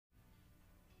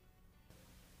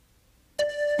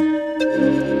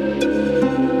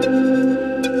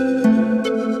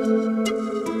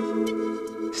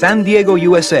San Diego,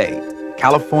 USA,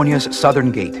 California's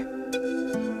southern gate.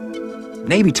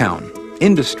 Navy town,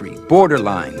 industry,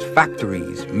 borderlines,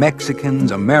 factories,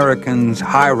 Mexicans, Americans,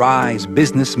 high-rise,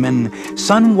 businessmen,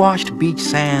 sun-washed beach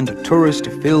sand,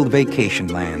 tourist-filled vacation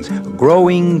lands,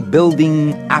 growing,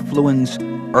 building, affluence,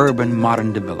 urban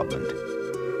modern development.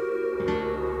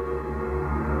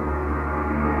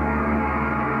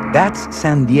 That's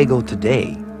San Diego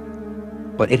today,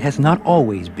 but it has not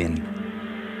always been.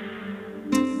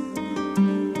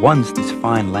 Once this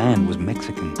fine land was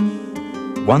Mexican.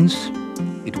 Once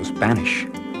it was Spanish.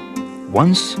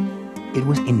 Once it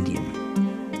was Indian.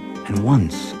 And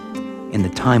once, in the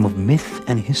time of myth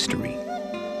and history,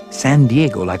 San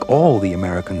Diego, like all the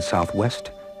American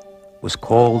Southwest, was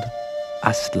called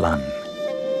Aztlán.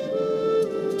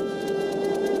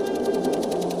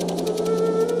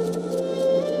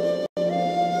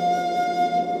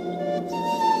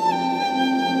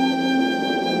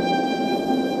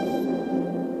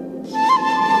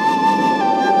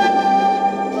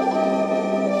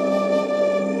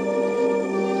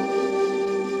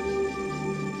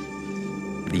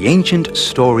 The ancient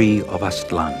story of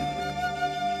Aztlán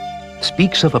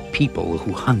speaks of a people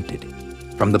who hunted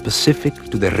from the Pacific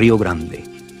to the Rio Grande.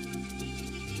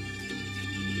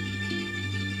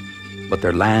 But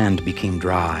their land became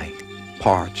dry,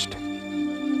 parched,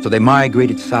 so they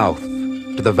migrated south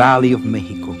to the Valley of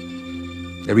Mexico.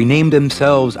 They renamed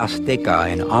themselves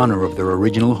Azteca in honor of their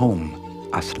original home,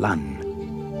 Aztlán.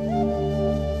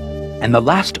 And the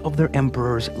last of their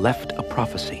emperors left a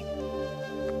prophecy.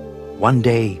 One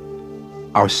day,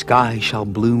 our sky shall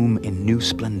bloom in new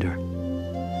splendor,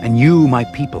 and you, my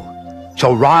people,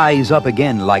 shall rise up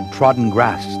again like trodden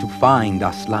grass to find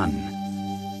Aztlán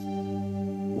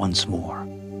once more.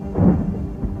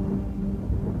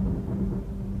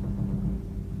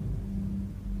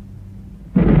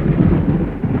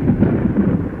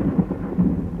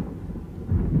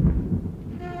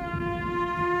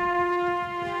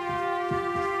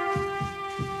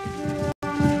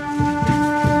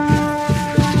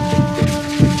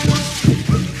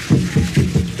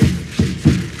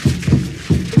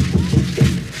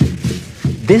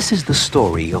 This is the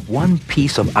story of one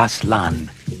piece of Aztlán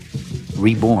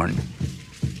reborn,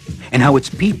 and how its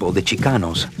people, the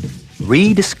Chicanos,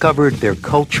 rediscovered their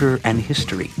culture and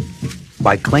history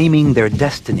by claiming their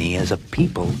destiny as a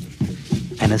people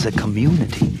and as a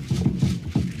community.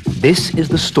 This is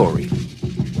the story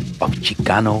of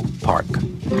Chicano Park.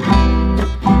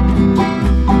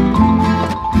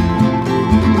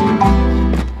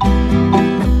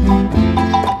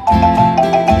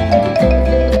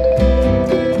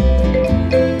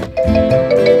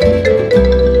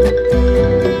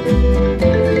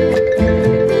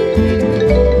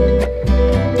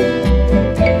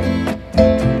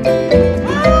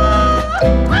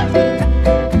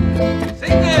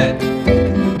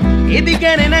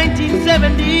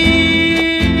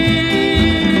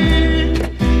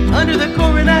 Under the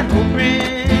Coronado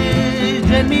Bridge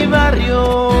en mi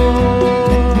barrio,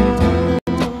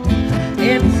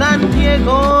 in San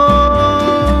Diego,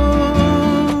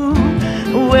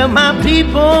 where my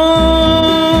people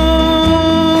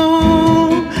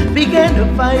began to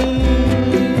fight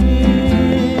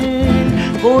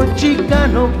for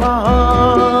Chicano Park,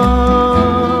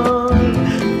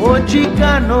 for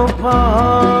Chicano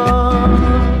Park.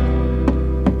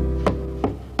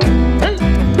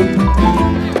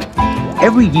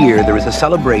 Every year there is a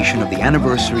celebration of the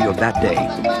anniversary of that day,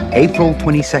 April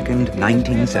 22nd,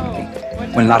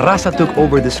 1970, when La Raza took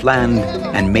over this land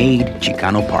and made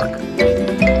Chicano Park.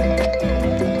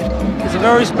 It's a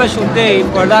very special day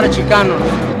for a lot of Chicanos.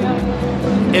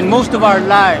 In most of our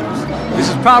lives, this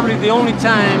is probably the only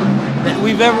time that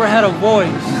we've ever had a voice,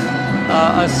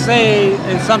 a say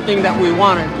in something that we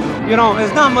wanted. You know,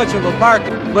 it's not much of a park,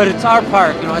 but it's our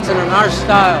park, you know, it's in our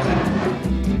style.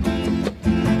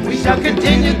 We shall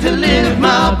continue to live,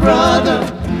 my brother.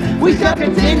 We shall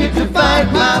continue to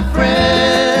fight, my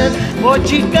friends, for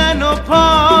Chicano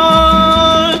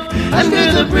Park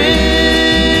under the bridge.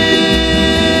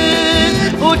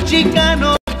 For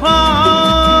Chicano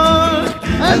Park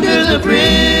under the bridge.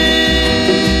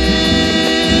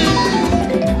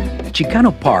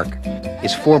 Chicano Park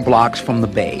is 4 blocks from the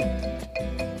bay,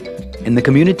 in the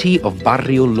community of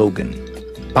Barrio Logan.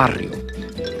 Barrio.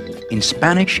 In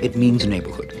Spanish, it means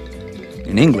neighborhood.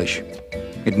 In English,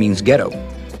 it means ghetto.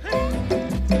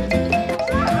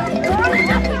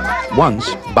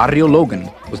 Once, Barrio Logan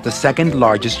was the 2nd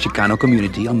largest Chicano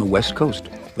community on the West Coast,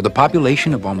 with a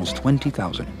population of almost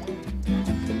 20,000.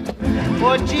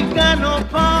 For Chicano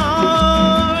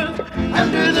Park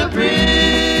under the bridge.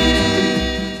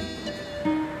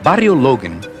 Barrio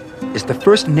Logan is the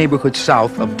first neighborhood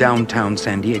south of downtown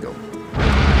San Diego,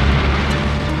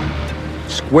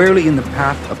 squarely in the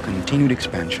path of continued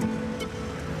expansion.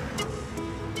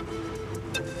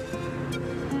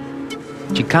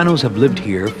 Chicanos have lived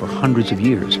here for hundreds of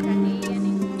years,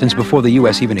 since before the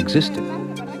U.S. even existed.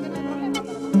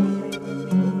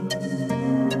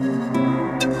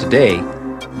 Today,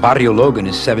 Barrio Logan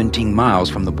is 17 miles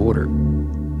from the border.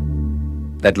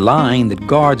 That line that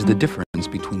guards the difference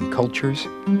between cultures,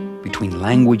 between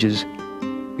languages,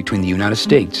 between the United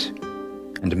States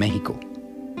and Mexico.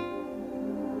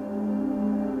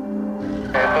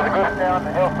 So the goes down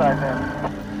the hillside then.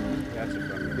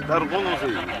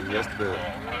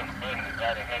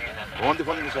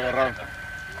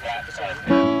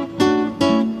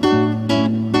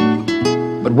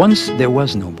 But once there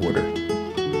was no border,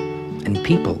 and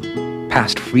people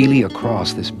passed freely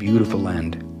across this beautiful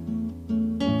land.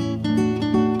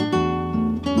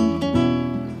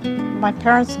 My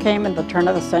parents came at the turn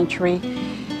of the century,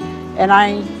 and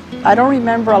I don't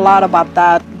remember a lot about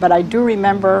that, but I do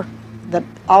remember that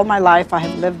all my life I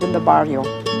have lived in the barrio.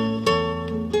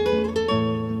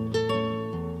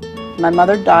 My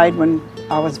mother died when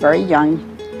I was very young,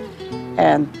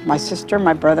 and my sister,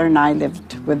 my brother, and I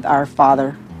lived with our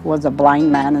father, who was a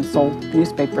blind man and sold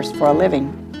newspapers for a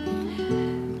living.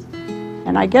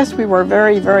 And I guess we were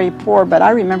very, very poor, but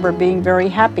I remember being very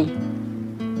happy.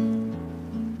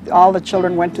 All the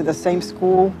children went to the same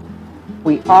school.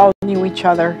 We all knew each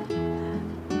other.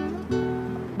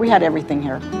 We had everything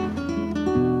here.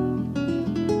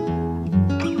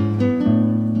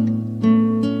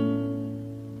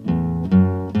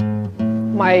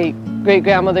 My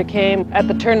great-grandmother came at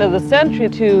the turn of the century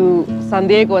to San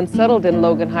Diego and settled in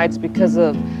Logan Heights because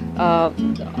of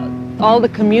all the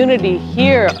community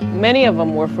here. Many of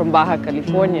them were from Baja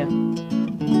California.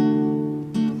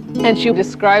 And she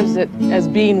describes it as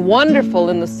being wonderful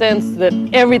in the sense that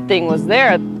everything was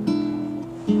there.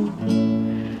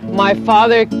 My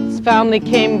father's family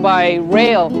came by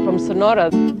rail from Sonora.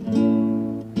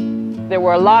 There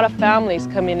were a lot of families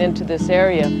coming into this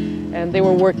area, and they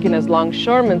were working as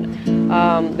longshoremen.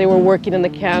 They were working in the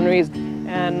canneries,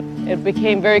 and it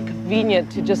became very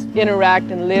convenient to just interact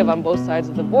and live on both sides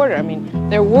of the border. I mean,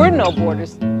 there were no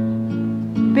borders.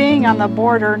 Being on the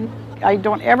border, I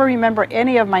don't ever remember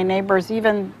any of my neighbors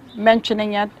even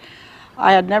mentioning it.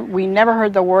 We never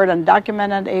heard the word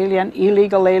undocumented alien,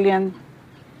 illegal alien.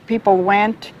 People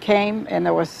went, came, and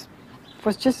it was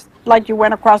just like you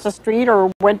went across the street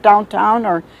or went downtown,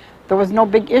 or there was no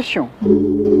big issue.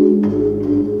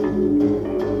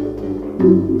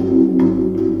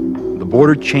 The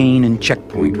border chain and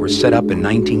checkpoint were set up in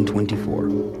 1924.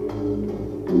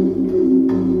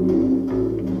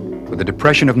 With the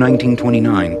Depression of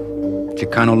 1929,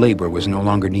 Chicano labor was no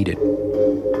longer needed.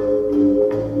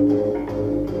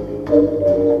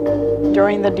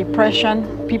 During the Depression,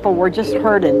 people were just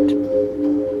herded.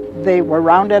 They were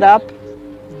rounded up,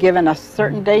 given a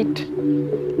certain date,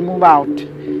 move out.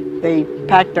 They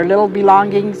packed their little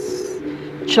belongings.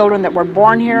 Children that were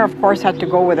born here, of course, had to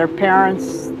go with their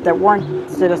parents that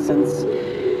weren't citizens.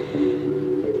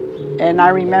 And I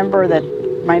remember that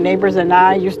my neighbors and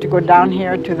I used to go down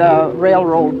here to the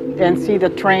railroad and see the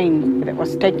train that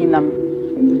was taking them.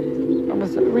 It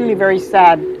was really very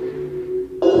sad.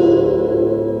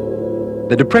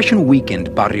 The Depression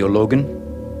weakened Barrio Logan,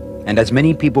 and as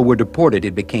many people were deported,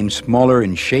 it became smaller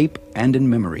in shape and in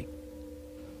memory.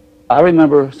 I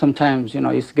remember sometimes,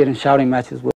 I used to get in shouting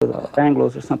matches with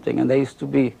Anglos or something, and they used to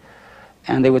be,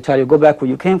 and they would tell you, go back where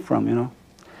you came from,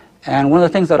 And one of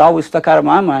the things that always stuck out of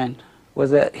my mind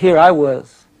was that here I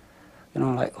was,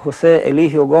 like Jose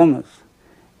Eligio Gomez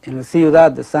in la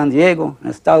ciudad de San Diego, in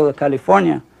the estado de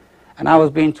California, and I was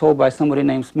being told by somebody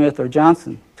named Smith or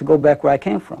Johnson to go back where I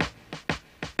came from.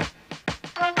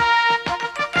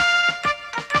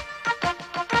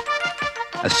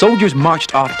 As soldiers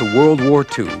marched off to World War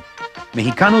II,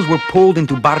 Mexicanos were pulled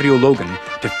into Barrio Logan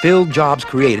to fill jobs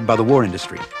created by the war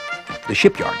industry, the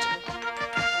shipyards.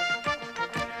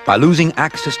 By losing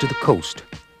access to the coast,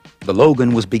 the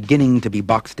Logan was beginning to be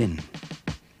boxed in.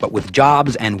 But with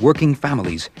jobs and working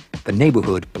families, the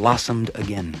neighborhood blossomed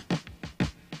again.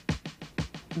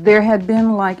 There had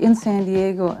been, like in San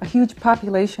Diego, a huge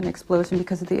population explosion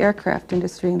because of the aircraft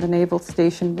industry and the naval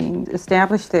station being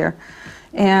established there.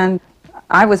 And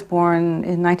I was born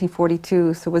in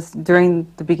 1942, so it was during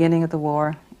the beginning of the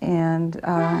war. And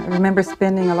I remember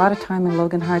spending a lot of time in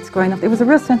Logan Heights growing up. There was a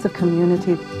real sense of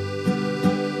community.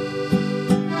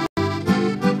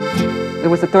 There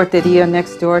was a torteria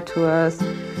next door to us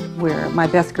where my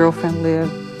best girlfriend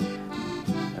lived.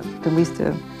 We used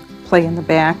to play in the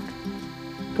back.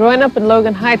 Growing up in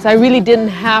Logan Heights, I really didn't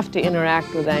have to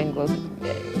interact with Anglos.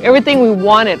 Everything we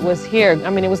wanted was here. I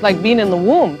mean, it was like being in the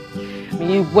womb. I mean,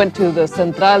 you went to the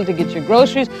Central to get your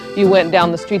groceries, you went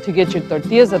down the street to get your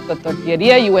tortillas at the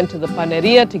tortilleria, you went to the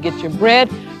paneria to get your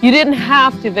bread. You didn't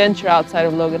have to venture outside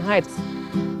of Logan Heights.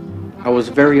 I was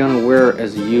very unaware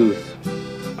as a youth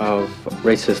of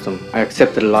racism. I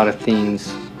accepted a lot of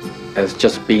things as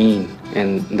just being,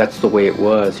 and that's the way it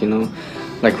was, you know?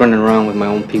 Like running around with my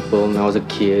own people when I was a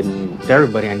kid, and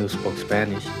everybody I knew spoke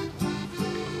Spanish.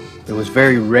 It was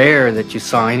very rare that you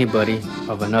saw anybody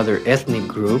of another ethnic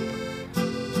group.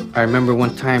 I remember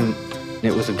one time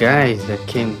it was a guy that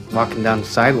came walking down the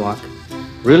sidewalk,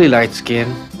 really light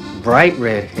skin, bright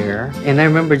red hair, and I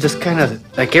remember just kind of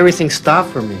like everything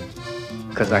stopped for me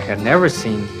because I had never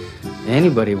seen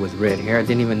anybody with red hair. I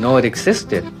didn't even know it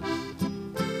existed.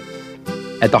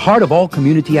 At the heart of all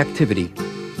community activity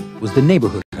was the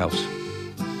neighborhood house.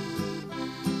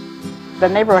 The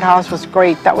neighborhood house was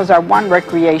great. That was our one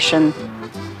recreation.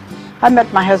 I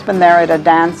met my husband there at a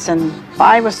dance, and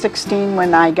I was 16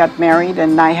 when I got married,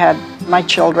 and I had my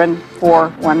children, 4,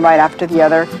 one right after the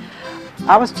other.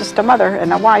 I was just a mother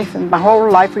and a wife, and my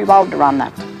whole life revolved around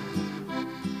that.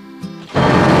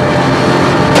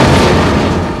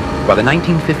 By the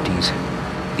 1950s,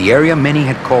 the area many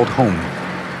had called home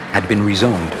had been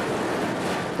rezoned.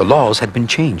 The laws had been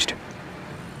changed.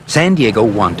 San Diego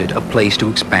wanted a place to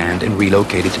expand and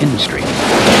relocate its industry.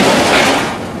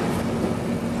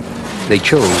 They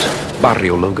chose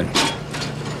Barrio Logan.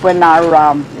 When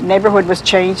our neighborhood was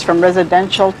changed from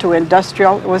residential to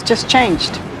industrial, it was just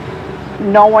changed.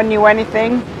 No one knew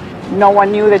anything. No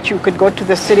one knew that you could go to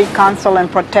the city council and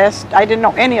protest. I didn't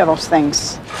know any of those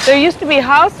things. There used to be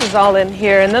houses all in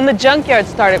here, and then the junkyard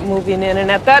started moving in, and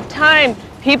at that time,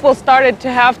 people started to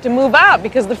have to move out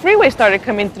because the freeway started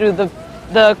coming through,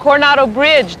 the Coronado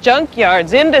Bridge,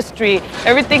 junkyards, industry,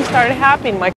 everything started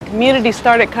happening. My community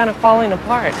started kind of falling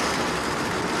apart.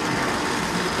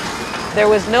 There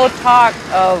was no talk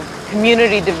of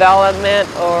community development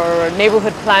or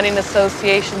neighborhood planning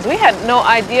associations. We had no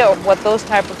idea what those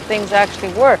type of things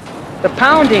actually were. The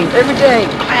pounding every day,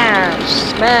 smash,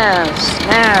 smash,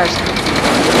 smash.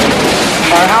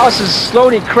 Our house is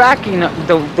slowly cracking.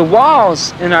 The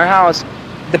walls in our house,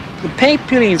 the paint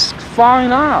peeling's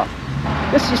falling off.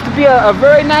 This used to be a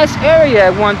very nice area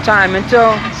at one time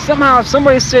until somehow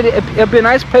somebody said it'd be a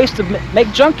nice place to make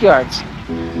junkyards.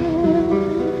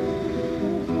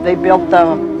 They built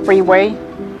the freeway,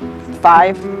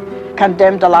 5,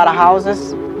 condemned a lot of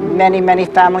houses. Many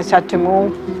families had to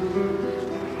move.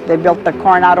 They built the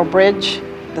Coronado Bridge.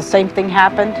 The same thing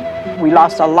happened. We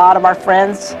lost a lot of our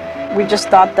friends. We just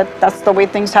thought that that's the way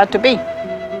things had to be.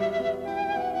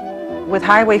 With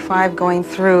Highway 5 going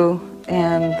through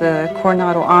and the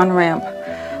Coronado on-ramp,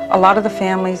 a lot of the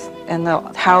families and the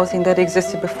housing that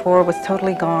existed before was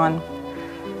totally gone.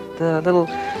 The little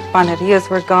panerias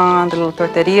were gone, the little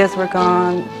tortillerias were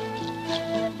gone,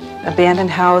 abandoned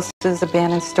houses,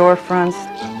 abandoned storefronts.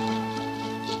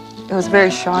 It was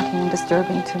very shocking and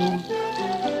disturbing to me.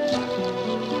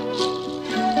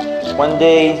 One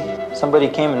day, somebody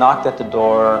came and knocked at the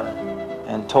door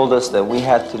and told us that we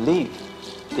had to leave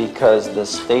because the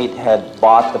state had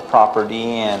bought the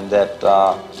property and that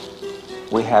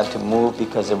we had to move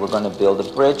because they were going to build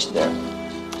a bridge there.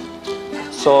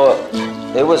 So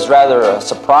it was rather a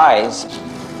surprise.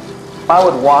 I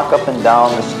would walk up and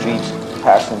down the streets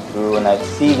passing through and I'd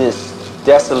see this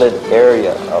desolate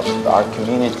area of our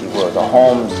community where the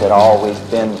homes had always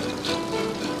been,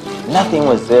 nothing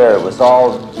was there, it was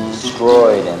all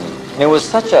destroyed, and it was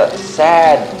such a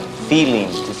sad feeling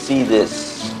to see this.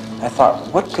 I thought,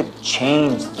 what could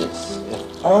change this?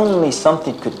 If only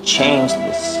something could change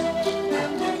this.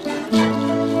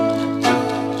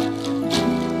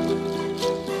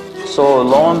 So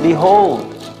lo and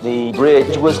behold, the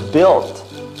bridge was built,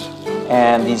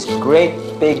 and these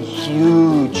great big,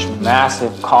 huge,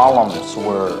 massive columns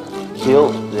were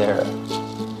built there.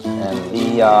 And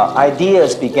the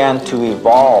ideas began to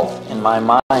evolve in my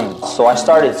mind. So I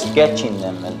started sketching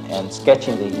them and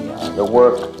sketching the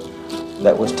work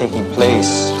that was taking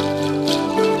place.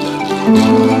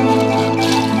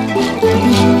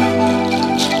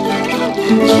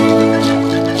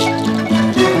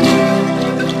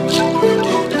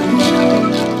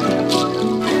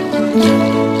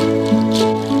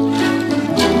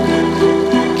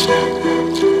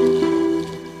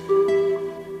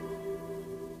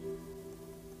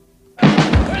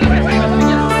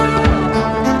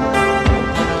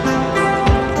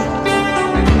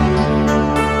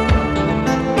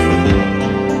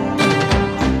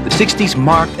 The 60s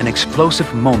marked an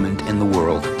explosive moment in the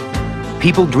world.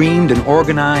 People dreamed and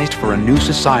organized for a new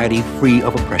society free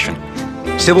of oppression.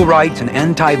 Civil rights and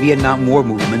anti-Vietnam War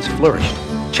movements flourished,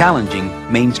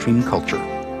 challenging mainstream culture.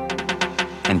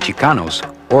 And Chicanos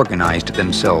organized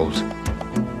themselves.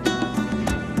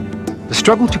 The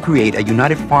struggle to create a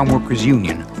united farm workers'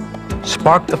 union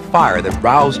sparked a fire that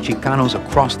roused Chicanos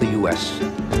across the U.S.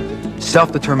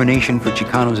 Self-determination for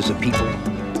Chicanos as a people,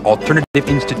 alternative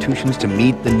institutions to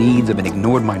meet the needs of an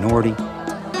ignored minority.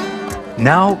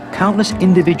 Now, countless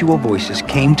individual voices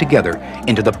came together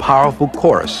into the powerful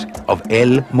chorus of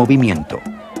El Movimiento,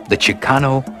 the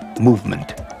Chicano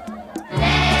movement.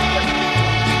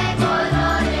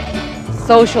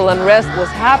 Social unrest was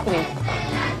happening.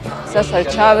 Cesar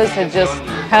Chavez had just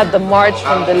had the march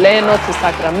from Delano to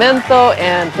Sacramento,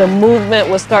 and the movement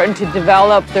was starting to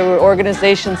develop. There were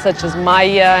organizations such as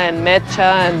Maya and Mecha,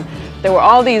 and there were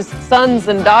all these sons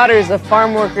and daughters of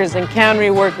farm workers and cannery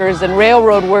workers and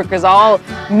railroad workers all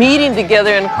meeting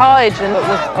together in college, and it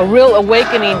was a real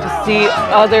awakening to see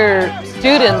other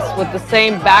students with the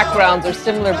same backgrounds or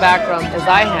similar backgrounds as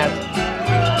I had.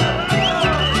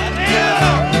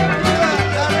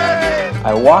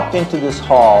 I walked into this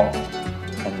hall,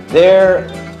 and there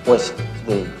was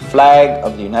the flag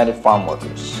of the United Farm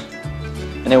Workers.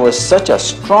 And it was such a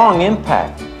strong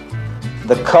impact.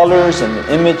 The colors and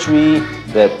the imagery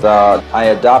that I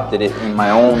adopted it in my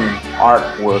own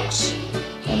artworks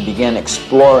and began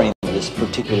exploring this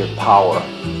particular power.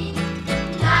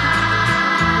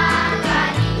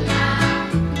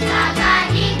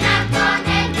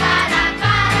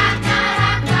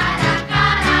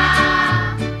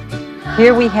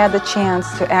 Here we had the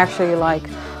chance to actually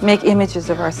make images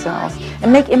of ourselves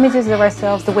and make images of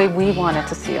ourselves the way we wanted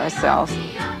to see ourselves.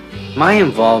 My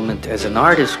involvement as an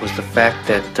artist was the fact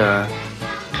that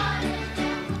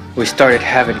we started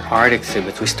having art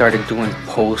exhibits, we started doing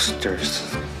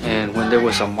posters, and when there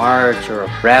was a march or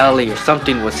a rally or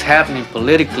something was happening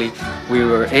politically, we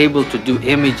were able to do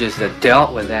images that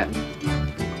dealt with that.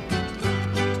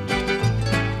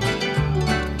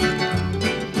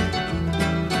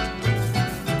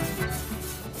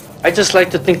 I just like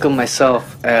to think of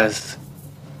myself as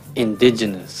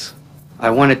indigenous. I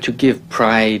wanted to give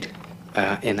pride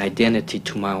and identity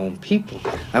to my own people.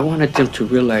 I wanted them to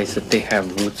realize that they have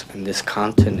roots in this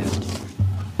continent.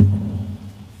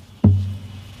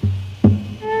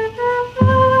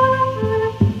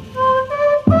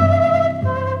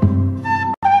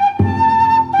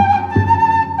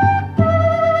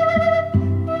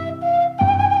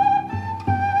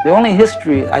 The only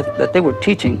history that they were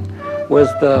teaching was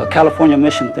the California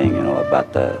mission thing, you know,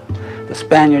 about the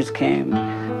Spaniards came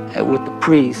with the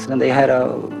priests, and they had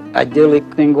a idyllic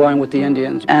thing going with the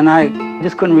Indians, and I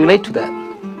just couldn't relate to that.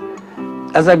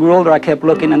 As I grew older, I kept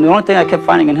looking, and the only thing I kept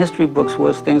finding in history books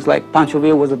was things like Pancho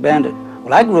Villa was a bandit.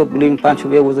 Well, I grew up believing Pancho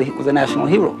Villa was a national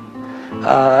hero,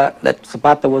 that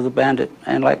Zapata was a bandit,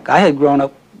 and I had grown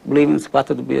up believing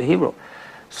Zapata to be a hero.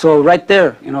 So right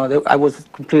there, you know, I was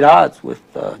at complete odds with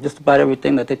just about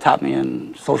everything that they taught me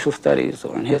in social studies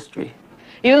or in history.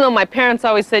 Even though my parents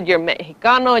always said you're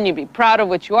Mexicano and you'd be proud of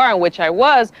what you are, and which I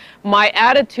was, my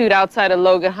attitude outside of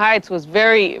Logan Heights was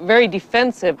very, very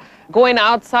defensive. Going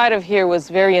outside of here was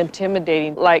very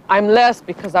intimidating. Like, I'm less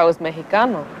because I was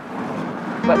Mexicano.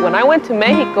 But when I went to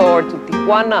Mexico or to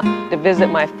Tijuana to visit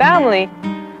my family,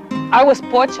 I was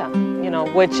Pocha, you know,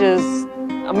 which is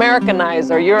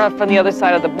Americanized, or you're from the other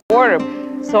side of the border.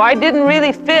 So I didn't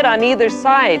really fit on either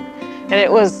side, and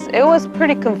it was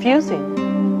pretty confusing.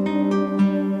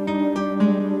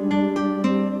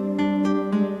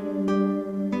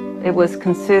 It was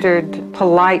considered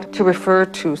polite to refer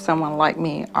to someone like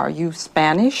me, "Are you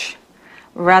Spanish?"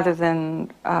 rather than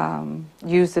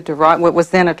use what was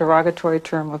then a derogatory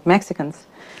term of Mexicans.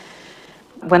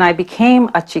 When I became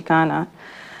a Chicana,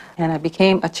 and I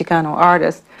became a Chicano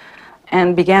artist,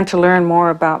 and began to learn more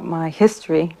about my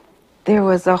history, there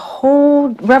was a whole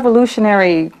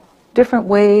revolutionary, different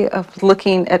way of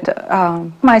looking at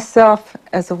myself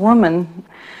as a woman.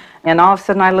 And all of a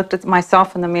sudden I looked at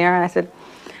myself in the mirror and I said,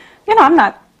 you know, I'm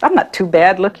not too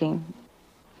bad looking.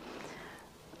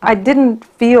 I didn't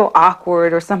feel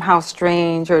awkward or somehow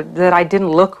strange or that I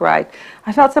didn't look right.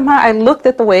 I felt somehow I looked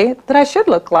at the way that I should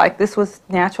look like. This was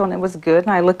natural and it was good.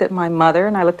 And I looked at my mother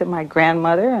and I looked at my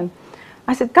grandmother and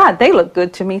I said, God, they look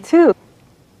good to me too.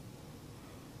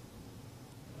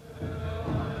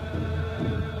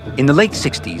 In the late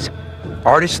 60s,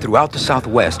 artists throughout the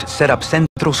Southwest set up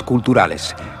centros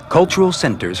culturales, cultural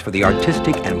centers for the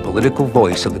artistic and political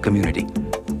voice of the community.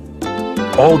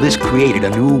 All this created a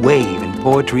new wave in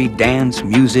poetry, dance,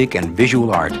 music, and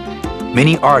visual art.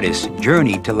 Many artists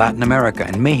journeyed to Latin America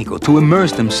and Mexico to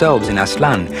immerse themselves in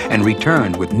Aztlán and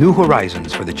returned with new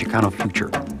horizons for the Chicano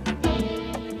future.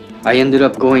 I ended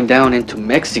up going down into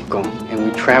Mexico, and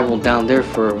we traveled down there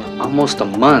for almost a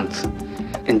month.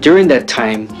 And during that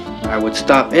time, I would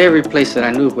stop every place that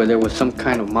I knew where there was some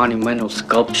kind of monumental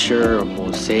sculpture or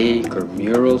mosaic or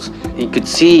murals. You could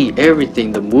see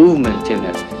everything, the movement in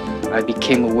it. I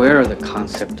became aware of the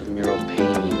concept of mural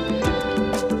painting.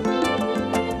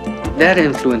 That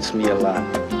influenced me a lot.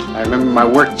 I remember my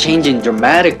work changing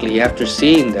dramatically after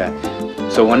seeing that.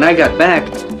 So when I got back,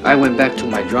 I went back to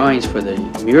my drawings for the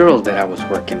mural that I was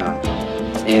working on.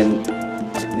 And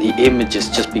the images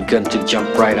just begun to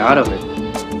jump right out of it.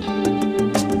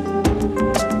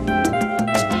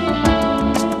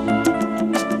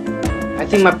 I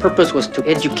think my purpose was to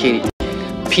educate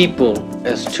people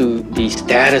as to the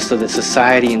status of the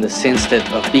society in the sense that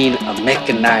of being a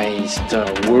mechanized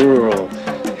world,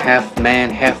 half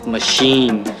man, half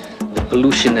machine, the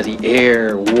pollution of the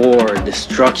air, war,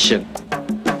 destruction.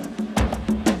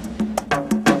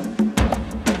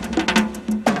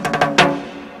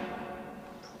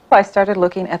 I started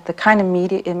looking at the kind of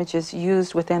media images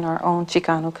used within our own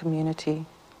Chicano community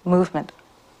movement,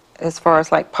 as far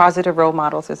as like positive role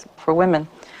models as for women.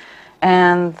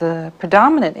 And the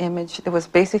predominant image, there was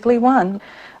basically one,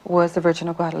 was the Virgin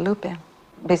of Guadalupe,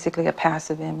 basically a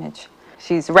passive image.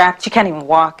 She's wrapped, she can't even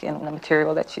walk in the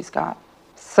material that she's got.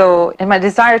 So in my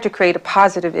desire to create a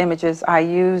positive images, I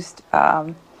used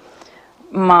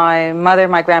my mother,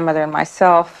 my grandmother, and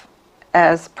myself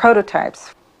as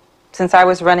prototypes. Since I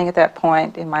was running at that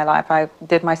point in my life, I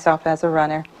did myself as a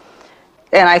runner.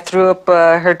 And I threw up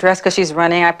her dress because she's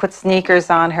running. I put sneakers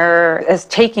on her as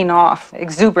taking off,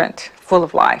 exuberant, full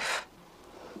of life.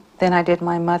 Then I did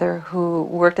my mother, who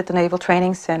worked at the Naval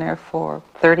Training Center for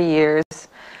 30 years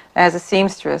as a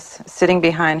seamstress, sitting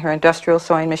behind her industrial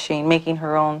sewing machine, making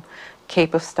her own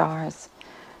cape of stars.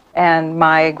 And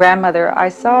my grandmother, I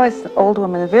saw as an old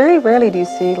woman. Very rarely do you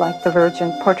see like the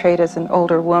Virgin portrayed as an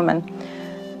older woman.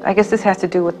 I guess this has to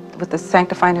do with the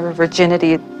sanctifying of her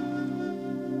virginity.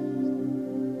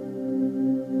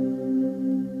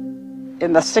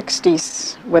 In the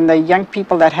 60s, when the young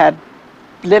people that had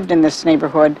lived in this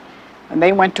neighborhood, and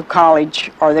they went to college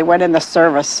or they went in the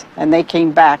service and they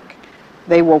came back,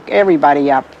 they woke everybody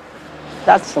up.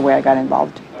 That's the way I got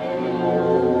involved.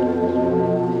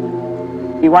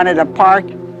 We wanted a park.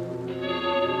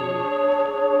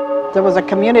 There was a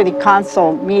community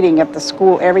council meeting at the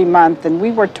school every month, and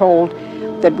we were told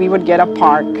that we would get a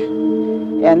park.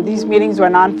 And these meetings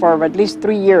went on for at least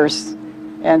 3 years,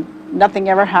 and nothing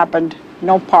ever happened,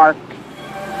 no park.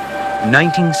 In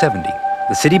 1970,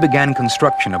 the city began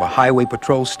construction of a highway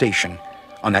patrol station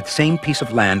on that same piece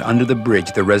of land under the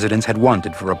bridge the residents had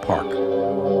wanted for a park.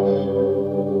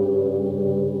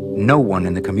 No one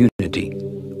in the community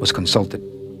was consulted.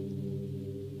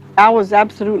 I was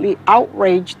absolutely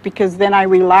outraged because then I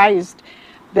realized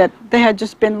that they had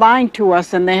just been lying to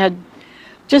us, and they had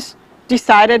just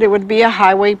decided it would be a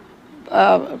highway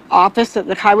office,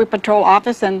 the highway patrol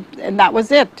office, and that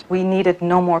was it. We needed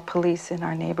no more police in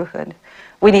our neighborhood.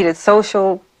 We needed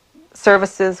social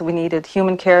services, we needed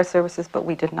human care services, but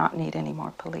we did not need any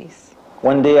more police.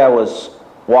 One day I was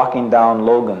walking down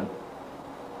Logan,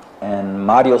 and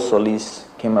Mario Solis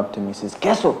came up to me and says,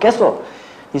 "Queso, queso."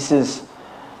 He says,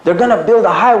 "They're gonna build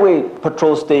a highway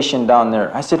patrol station down there."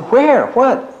 I said, "Where?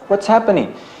 What? What's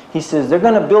happening?" He says, "They're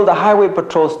gonna build a highway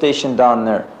patrol station down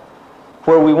there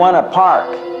where we want to park."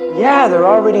 Yeah, they're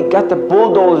already got the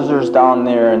bulldozers down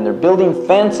there, and they're building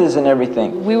fences and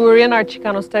everything. We were in our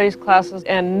Chicano studies classes,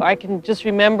 and I can just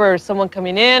remember someone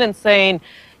coming in and saying,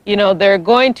 you know, they're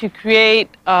going to create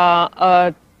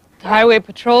a highway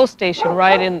patrol station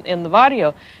right in the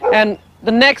barrio. And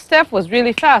the next step was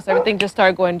really fast. Everything just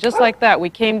started going just like that. We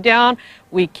came down,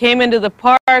 we came into the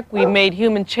park, we made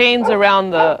human chains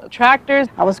around the tractors.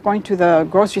 I was going to the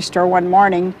grocery store one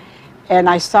morning, and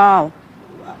I saw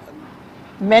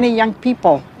many young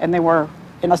people, and they were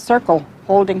in a circle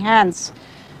holding hands.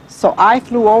 So I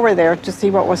flew over there to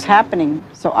see what was happening.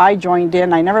 So I joined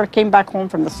in. I never came back home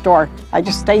from the store. I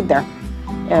just stayed there.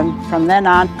 And from then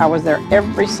on, I was there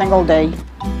every single day,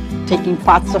 taking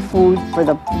pots of food for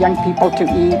the young people to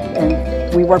eat,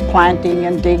 and we were planting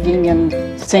and digging and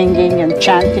singing and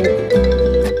chanting.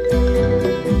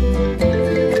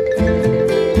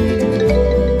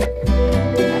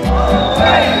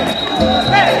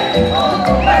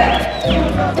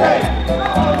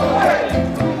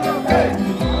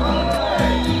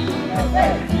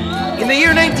 In the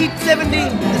year 1970,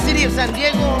 the city of San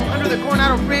Diego, under the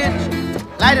Coronado Bridge,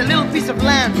 lied a little piece of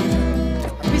land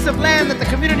piece of land that the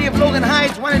community of Logan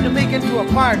Heights wanted to make into a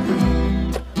park.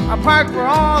 A park where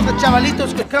all the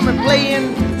chavalitos could come and play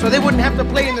in so they wouldn't have to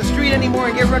play in the street anymore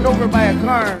and get run over by a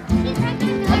car.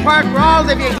 A park where all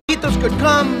the viejitos could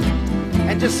come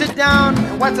and just sit down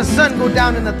and watch the sun go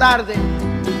down in the tarde.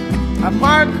 A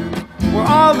park where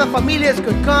all the familias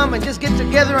could come and just get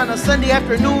together on a Sunday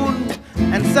afternoon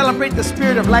and celebrate the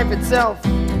spirit of life itself.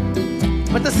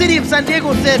 But the city of San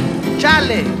Diego said,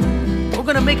 chale, we're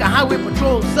gonna make a highway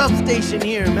patrol substation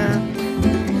here, man.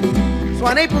 So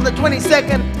on April the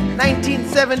 22nd,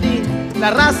 1970,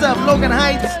 La Raza of Logan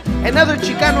Heights and other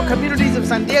Chicano communities of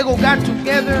San Diego got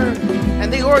together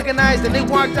and they organized and they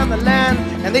walked on the land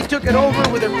and they took it over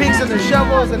with their picks and their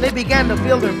shovels and they began to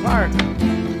build their park.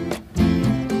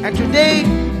 And today,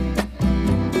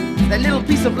 that little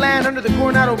piece of land under the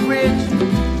Coronado Bridge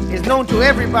is known to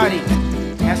everybody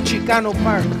as Chicano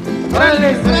Park.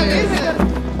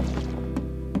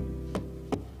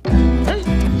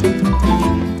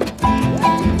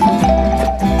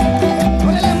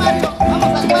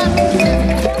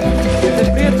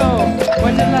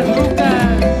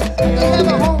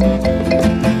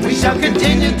 We shall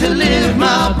continue to live,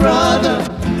 my brother.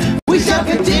 We shall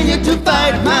continue to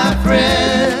fight, my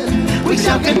friend. We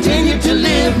shall continue to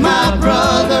live, my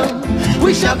brother.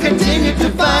 We shall continue to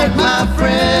fight, my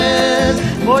friend.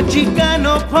 For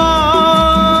Chicano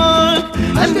Park,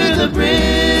 under the bridge.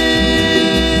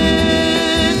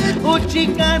 For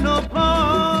Chicano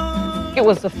Park. It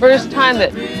was the first time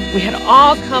that we had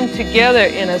all come together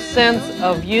in a sense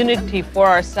of unity for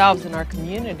ourselves and our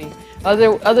community.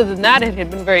 Other than that, it had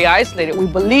been very isolated. We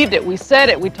believed it, we said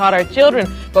it, we taught our children,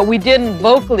 but we didn't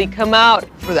vocally come out.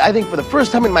 I think for the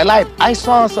first time in my life, I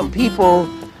saw some people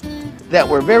that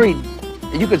were very,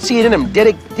 you could see it in them,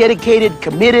 dedicated,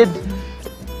 committed,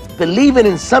 believing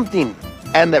in something,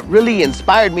 and that really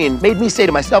inspired me and made me say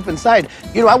to myself inside,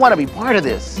 you know, I want to be part of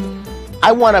this.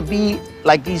 I want to be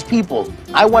like these people.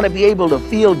 I want to be able to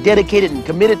feel dedicated and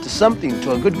committed to something,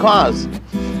 to a good cause.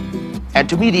 And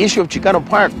to me, the issue of Chicano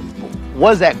Park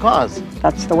was that cause.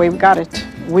 That's the way we got it.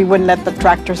 We wouldn't let the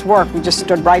tractors work. We just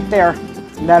stood right there,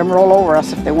 let them roll over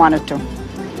us if they wanted to.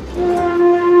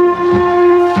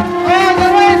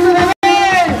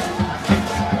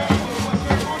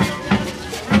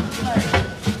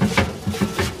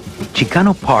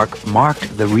 Chicano Park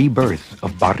marked the rebirth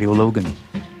of Barrio Logan.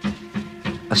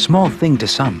 A small thing to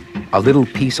some, a little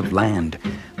piece of land,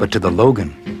 but to the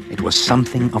Logan, it was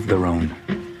something of their own.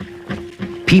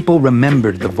 People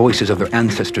remembered the voices of their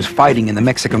ancestors fighting in the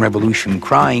Mexican Revolution,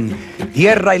 crying,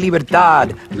 Tierra y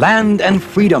libertad, land and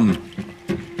freedom.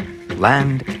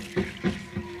 Land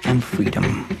and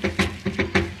freedom.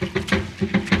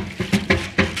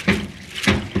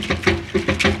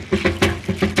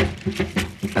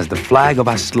 As the flag of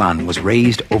Aztlán was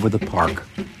raised over the park,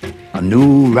 a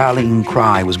new rallying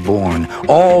cry was born.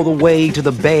 All the way to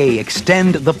the bay,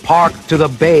 extend the park to the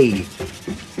bay,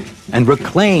 and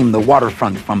reclaim the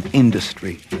waterfront from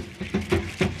industry.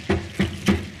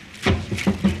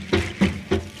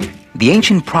 The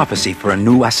ancient prophecy for a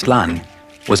new Aztlán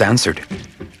was answered.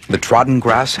 The trodden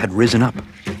grass had risen up,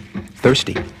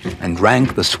 thirsty, and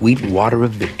drank the sweet water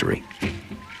of victory.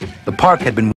 The park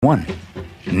had been won.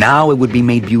 Now it would be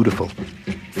made beautiful.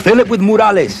 Fill it with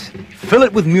murales, fill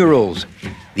it with murals.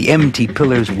 The empty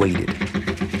pillars waited.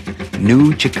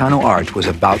 New Chicano art was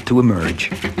about to emerge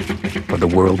for the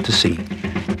world to see.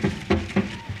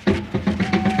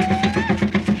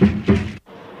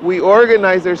 We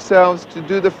organized ourselves to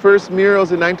do the first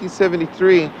murals in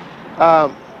 1973.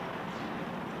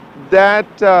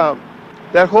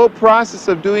 That whole process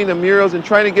of doing the murals and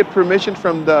trying to get permission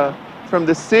from the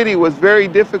city was very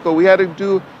difficult. We had to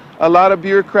do a lot of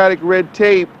bureaucratic red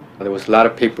tape. There was a lot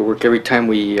of paperwork. Every time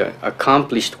we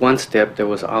accomplished one step, there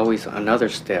was always another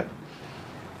step.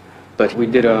 But we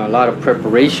did a lot of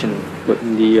preparation,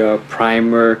 putting the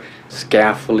primer,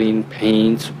 scaffolding,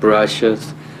 paints,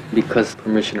 brushes, because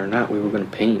permission or not, we were going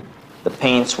to paint. The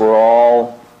paints were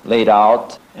all laid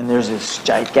out, and there's this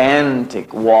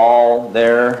gigantic wall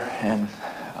there, and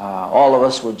all of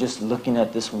us were just looking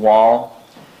at this wall.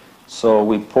 So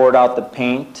we poured out the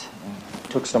paint, and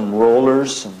took some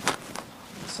rollers, and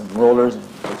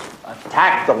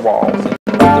attacked the walls with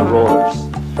the rollers,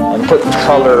 and put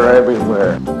color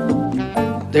everywhere.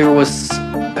 There was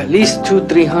at least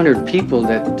 200-300 people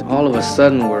that all of a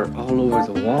sudden were all over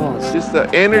the walls. Just the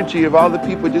energy of all the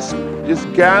people just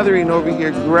gathering over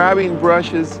here, grabbing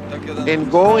brushes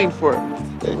and going for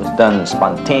it. It was done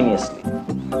spontaneously.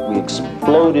 We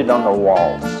exploded on the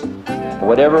walls.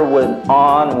 Whatever went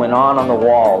on the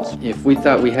walls. If we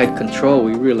thought we had control,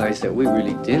 we realized that we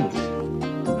really didn't.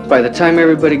 By the time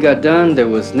everybody got done, there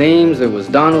was names, there was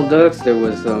Donald Ducks, there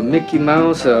was Mickey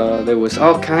Mouse, there was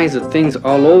all kinds of things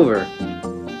all over.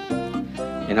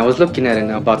 And I was looking at it,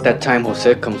 and about that time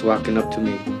Jose comes walking up to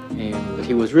me, and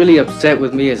he was really upset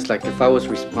with me. It's like if I was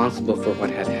responsible for what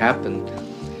had happened.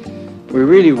 We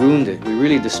really ruined it. We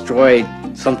really destroyed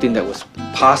something that was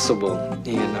possible.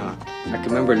 And I can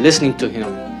remember listening to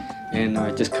him, and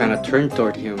I just kind of turned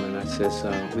toward him, and I says,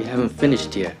 we haven't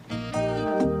finished yet.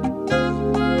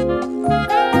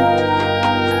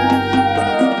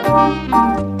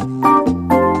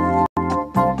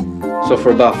 So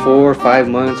for about 4 or 5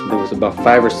 months, there was about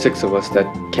 5 or 6 of us that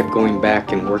kept going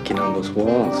back and working on those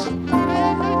walls.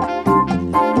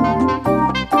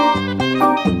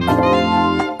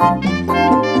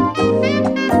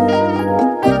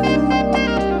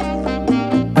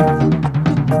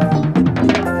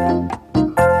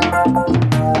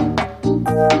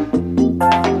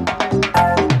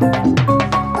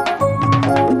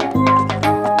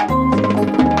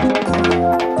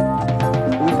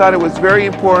 Thought it was very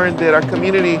important that our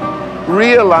community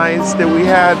realized that we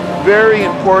had very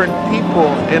important people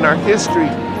in our history,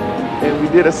 and we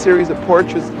did a series of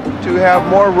portraits to have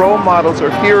more role models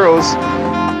or heroes.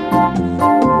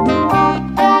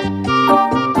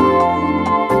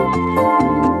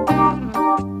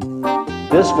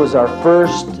 This was our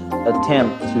first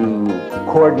attempt to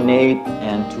coordinate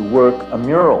and to work a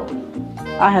mural.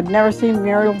 I had never seen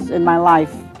murals in my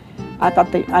life.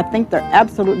 I think they're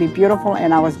absolutely beautiful,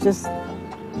 and I was just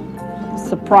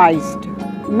surprised.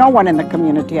 No one in the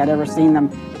community had ever seen them.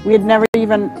 We had never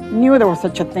even knew there was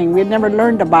such a thing. We had never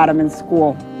learned about them in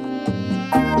school.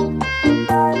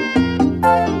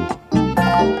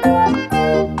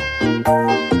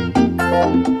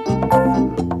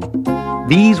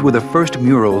 These were the first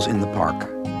murals in the park,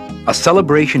 a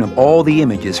celebration of all the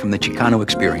images from the Chicano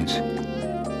experience.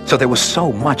 So there was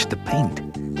so much to paint.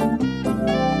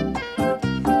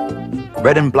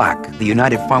 Red and black, the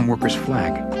United Farm Workers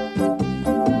flag.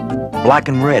 Black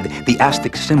and red, the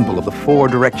Aztec symbol of the 4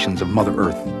 directions of Mother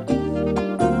Earth.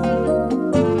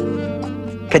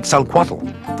 Quetzalcoatl,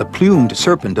 the plumed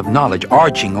serpent of knowledge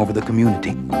arching over the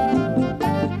community.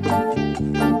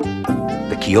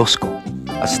 The Kiosco,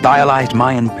 a stylized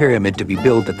Mayan pyramid to be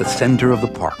built at the center of the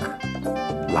park.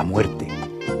 La Muerte,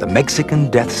 the Mexican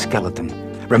death skeleton,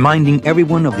 reminding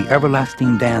everyone of the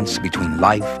everlasting dance between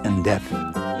life and death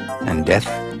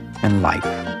and life.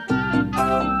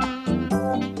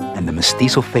 And the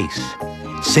mestizo face,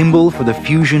 symbol for the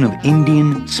fusion of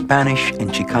Indian, Spanish,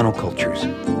 and Chicano cultures.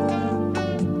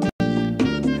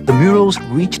 The murals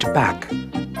reached back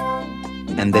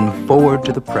and then forward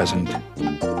to the present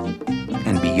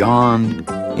and beyond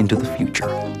into the future.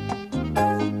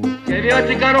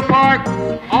 Chicano Park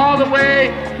all the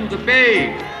way to the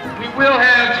Bay. We will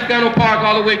have Chicano Park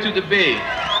all the way to the Bay.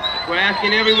 We're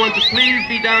asking everyone to please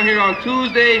be down here on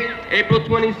Tuesday, April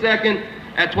 22nd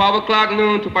at 12 o'clock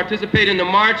noon to participate in the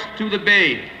March to the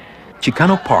Bay.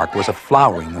 Chicano Park was a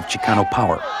flowering of Chicano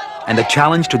power and a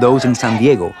challenge to those in San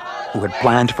Diego who had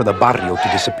planned for the barrio to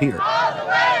disappear.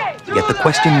 Yet the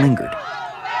question lingered,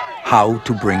 how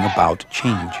to bring about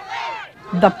change.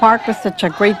 The park was such a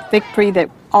great victory that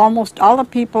almost all the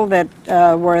people that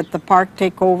were at the park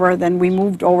take over. Then we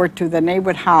moved over to the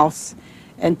neighborhood house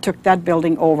and took that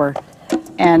building over.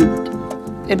 And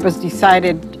it was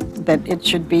decided that it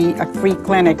should be a free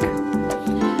clinic.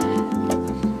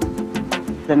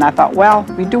 Then I thought, well,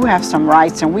 we do have some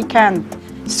rights and we can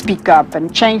speak up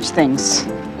and change things.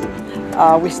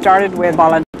 We started with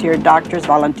volunteer doctors,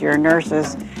 volunteer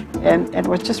nurses, and it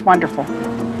was just wonderful.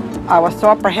 I was so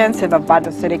apprehensive about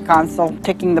the city council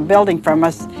taking the building from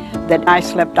us that I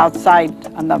slept outside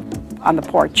on the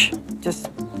porch,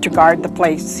 just to guard the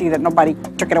place, see that nobody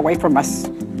took it away from us.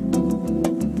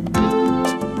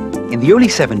 In the early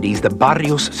 70s, the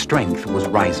barrio's strength was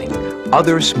rising.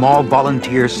 Other small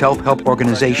volunteer self-help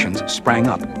organizations sprang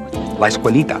up. La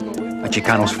Escuelita, a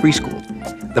Chicano's free school.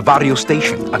 The Barrio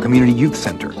Station, a community youth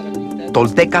center.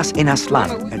 Toltecas en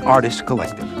Aztlán, an artist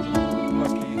collective.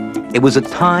 It was a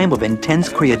time of intense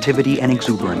creativity and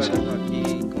exuberance.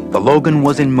 The Logan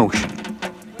was in motion.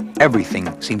 Everything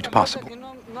seemed possible.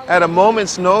 At a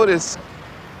moment's notice,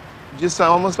 just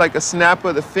almost like a snap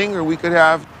of the finger, we could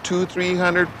have 200,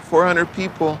 300, 400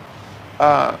 people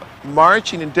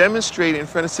marching and demonstrating in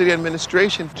front of city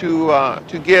administration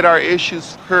to get our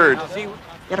issues heard. You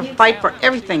had to fight for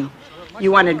everything.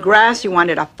 You wanted grass, you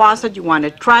wanted a faucet, you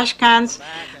wanted trash cans.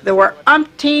 There were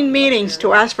umpteen meetings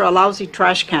to ask for a lousy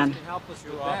trash can.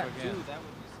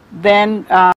 Then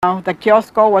the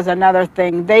kiosco was another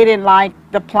thing. They didn't like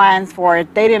the plans for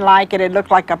it. They didn't like it. It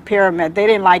looked like a pyramid. They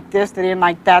didn't like this. They didn't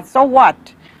like that. So what?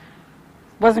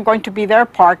 wasn't going to be their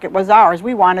park, it was ours.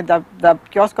 We wanted the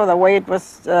kiosco the way it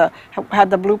was, had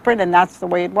the blueprint, and that's the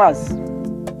way it was.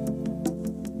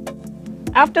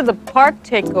 After the park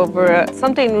takeover,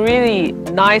 something really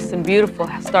nice and beautiful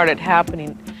started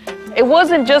happening. It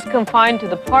wasn't just confined to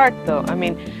the park, though. I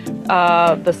mean,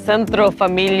 the Centro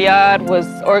Familiar was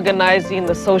organizing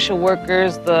the social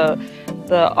workers,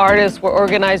 the artists were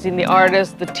organizing the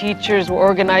artists, the teachers were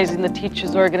organizing the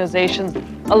teachers' organizations.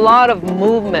 A lot of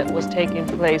movement was taking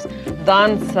place.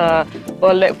 Danza,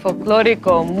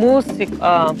 folklorico, music,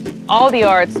 all the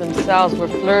arts themselves were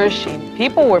flourishing.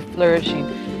 People were flourishing.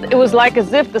 It was like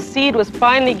as if the seed was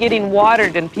finally getting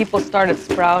watered and people started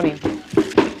sprouting.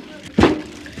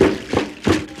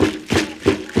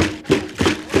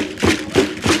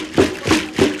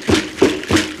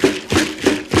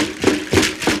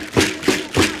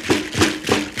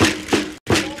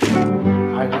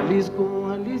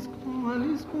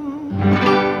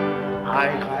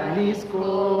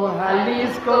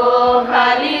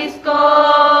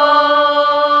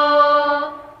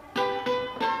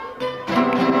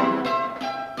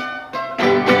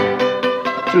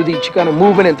 Through the Chicano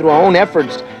movement and through our own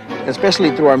efforts,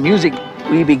 especially through our music,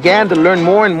 we began to learn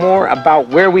more and more about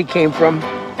where we came from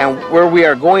and where we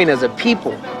are going as a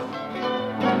people.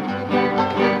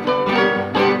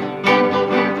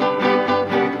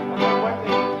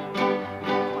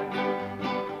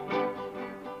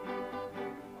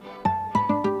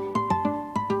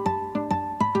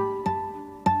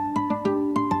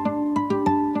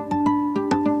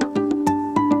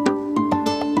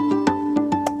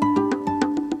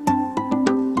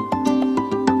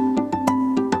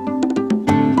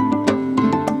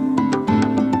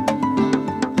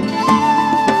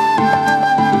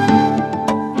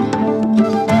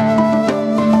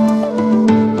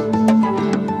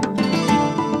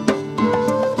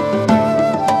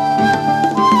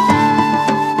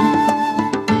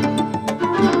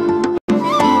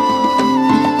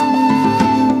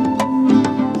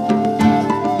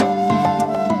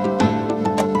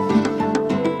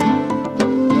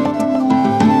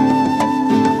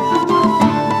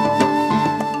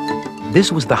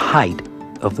 This was the height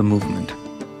of the movement,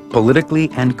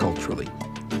 politically and culturally.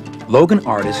 Logan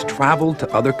artists traveled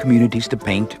to other communities to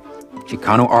paint.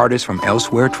 Chicano artists from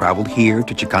elsewhere traveled here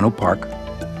to Chicano Park.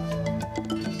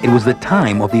 It was the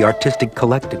time of the artistic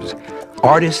collectives.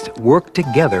 Artists worked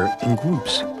together in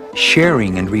groups,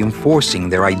 sharing and reinforcing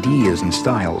their ideas and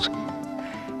styles.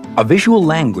 A visual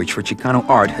language for Chicano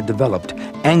art had developed,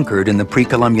 anchored in the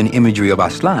pre-Columbian imagery of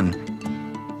Aztlán,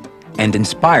 and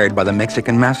inspired by the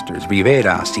Mexican masters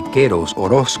Rivera, Siqueiros,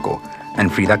 Orozco,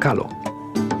 and Frida Kahlo.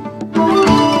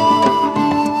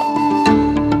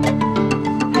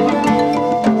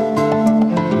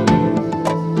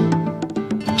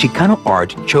 Chicano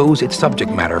art chose its subject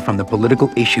matter from the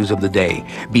political issues of the day,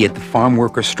 be it the farm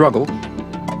worker struggle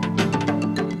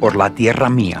or La Tierra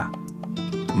Mía,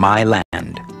 my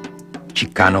land,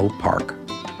 Chicano Park.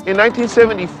 In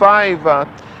 1975,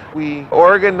 we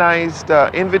organized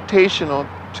invitational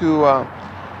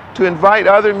to invite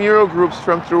other mural groups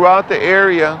from throughout the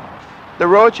area. The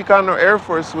Royal Chicano Air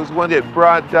Force was one that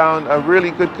brought down a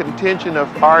really good contingent of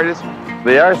artists.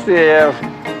 The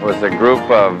RCAF was a group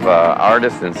of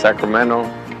artists in Sacramento.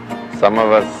 Some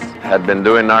of us had been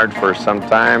doing art for some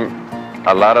time.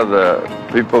 A lot of the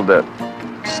people that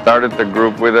started the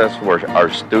group with us were our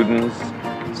students.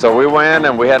 So we went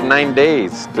and we had 9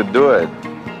 days to do it.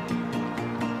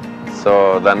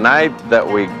 So the night that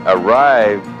we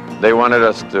arrived, they wanted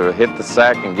us to hit the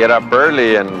sack and get up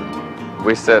early, and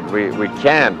we said we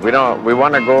can't. We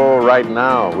want to go right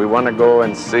now. We want to go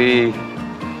and see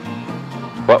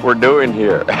what we're doing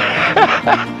here.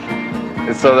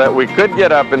 So that we could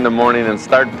get up in the morning and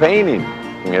start painting.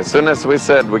 And as soon as we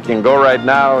said we can go right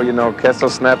now, you know, Queso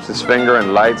snaps his finger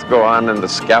and lights go on and the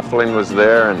scaffolding was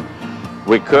there, and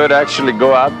we could actually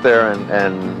go out there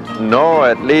and know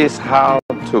at least how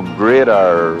to grid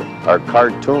our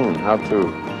cartoon, how to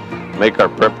make our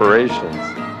preparations.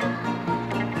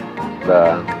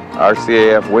 The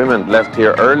RCAF women left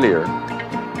here earlier.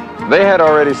 They had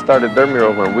already started their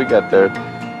mural when we got there.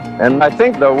 And I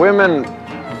think the women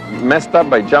messed up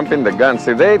by jumping the gun.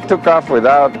 See, they took off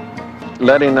without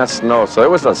letting us know. So it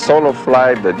was a solo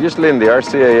flight that usually in the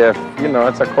RCAF, you know,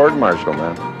 it's a court martial,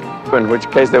 man. In which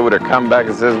case they would have come back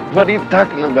and said, "What are you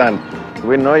talking about?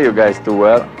 We know you guys too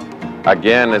well."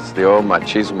 Again, it's the old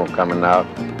machismo coming out.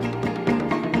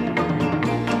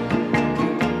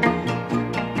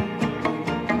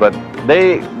 But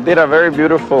they did a very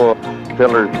beautiful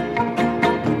pillar.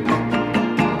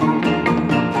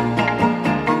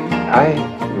 I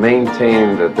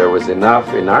maintain that there was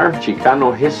enough in our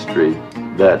Chicano history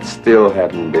that still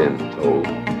hadn't been told.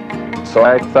 So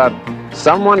I thought,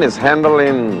 someone is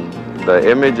handling the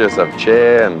images of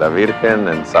Che and the Virgen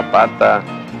and Zapata.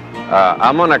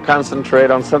 I'm going to concentrate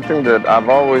on something that I've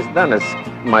always done. It's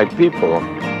my people.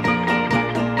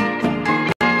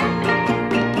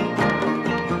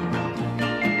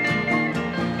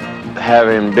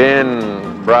 Having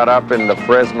been brought up in the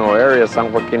Fresno area,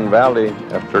 San Joaquin Valley,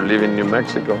 after leaving New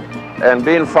Mexico, and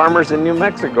being farmers in New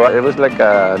Mexico, it was like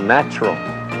a natural.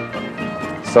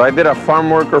 So I did a farm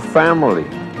worker family.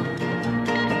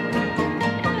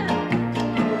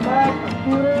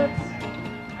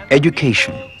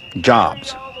 Education,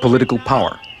 jobs, political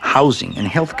power, housing, and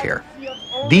healthcare.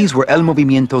 These were El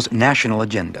Movimiento's national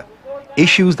agenda,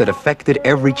 issues that affected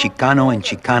every Chicano and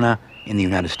Chicana in the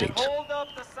United States.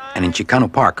 And in Chicano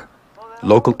Park,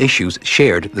 local issues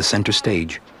shared the center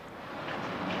stage.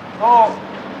 Oh,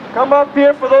 come up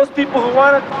here for those people who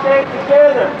want to stay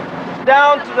together,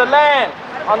 down to the land,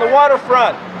 on the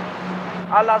waterfront.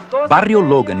 Barrio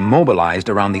Logan mobilized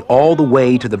around the All the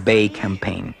Way to the Bay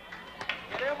campaign.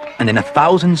 And in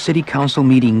 1,000 city council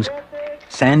meetings,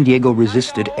 San Diego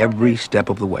resisted every step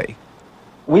of the way.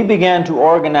 We began to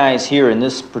organize here in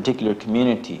this particular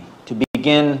community to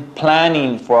begin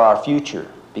planning for our future,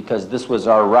 because this was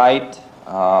our right,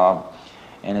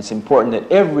 and it's important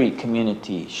that every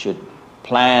community should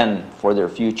plan for their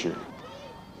future.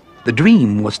 The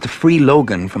dream was to free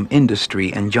Logan from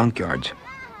industry and junkyards.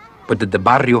 But did the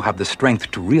barrio have the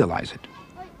strength to realize it?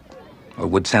 Or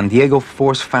would San Diego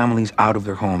force families out of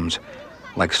their homes,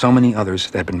 like so many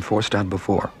others that had been forced out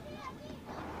before?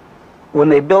 When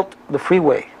they built the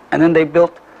freeway, and then they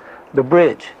built the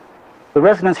bridge, the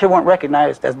residents here weren't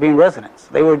recognized as being residents.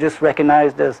 They were just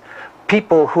recognized as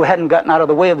people who hadn't gotten out of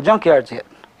the way of the junkyards yet.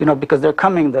 You know, because they're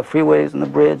coming, the freeways and the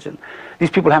bridge, and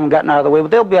these people haven't gotten out of the way, but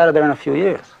they'll be out of there in a few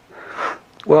years.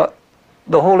 Well,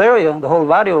 the whole area, the whole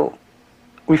barrio,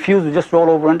 refused to just roll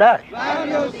over and die.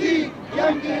 Barrio sí,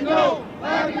 Yankee no.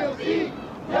 Barrio sí,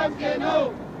 Yankee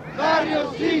no.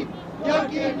 Barrio sí,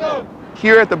 Yankee no.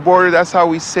 Here at the border, that's how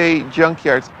we say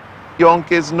junkyards.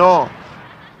 Yonques no.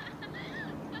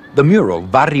 The mural,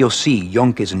 Barrio Sí,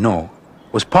 Yonques No,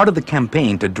 was part of the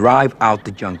campaign to drive out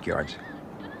the junkyards.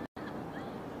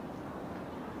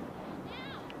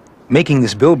 Making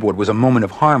this billboard was a moment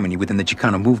of harmony within the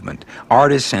Chicano movement,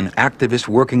 artists and activists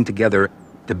working together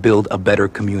to build a better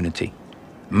community.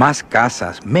 Más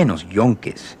casas, menos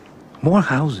yonques. More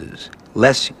houses,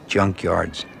 less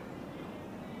junkyards.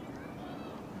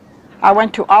 I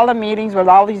went to all the meetings with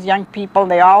all these young people.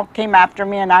 They all came after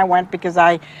me, and I went because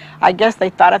I guess they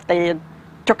thought if they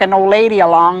took an old lady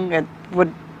along, it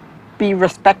would be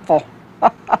respectful.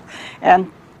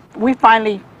 And we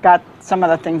finally got some of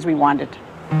the things we wanted.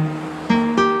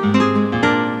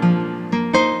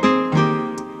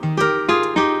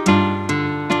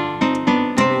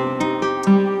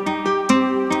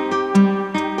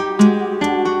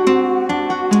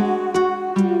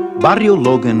 Barrio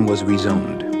Logan was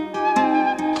rezoned.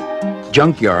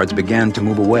 Junkyards began to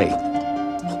move away.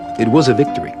 It was a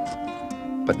victory,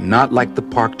 but not like the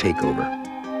park takeover.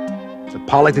 The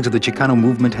politics of the Chicano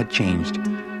movement had changed.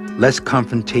 Less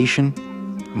confrontation,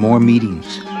 more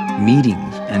meetings,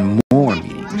 meetings, and more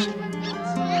meetings.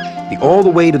 The All the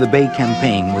Way to the Bay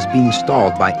campaign was being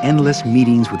stalled by endless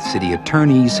meetings with city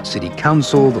attorneys, city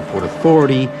council, the Port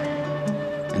Authority,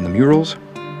 and the murals.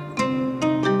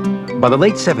 By the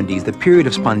late 70s, the period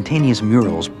of spontaneous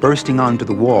murals bursting onto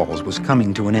the walls was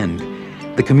coming to an end.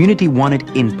 The community wanted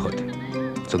input,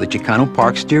 so the Chicano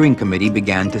Park Steering Committee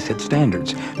began to set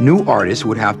standards. New artists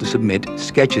would have to submit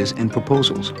sketches and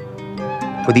proposals.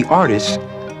 For the artists,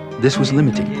 this was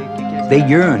limiting. They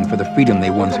yearned for the freedom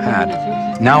they once had.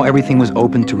 Now everything was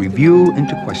open to review and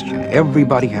to question.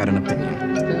 Everybody had an opinion.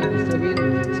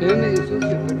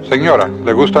 Señora,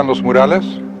 ¿le gustan los murales?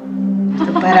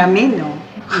 Para mí no.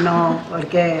 No,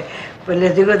 porque pues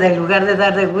les digo, del lugar de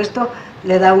dar de gusto,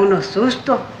 le da uno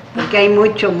susto, porque hay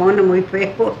mucho mono muy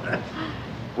feo.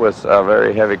 Was a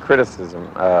very heavy criticism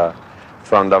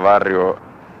from the barrio.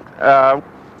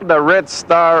 The red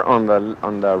star on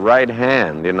the right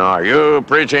hand, you know, are you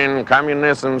preaching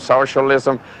communism,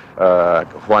 socialism?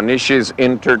 Juanishi's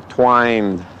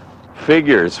intertwined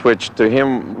figures, which to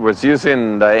him was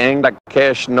using the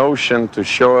English notion to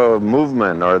show a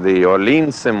movement, or the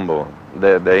Olin symbol.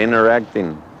 The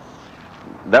interacting,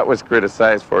 that was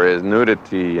criticized for his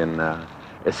nudity. And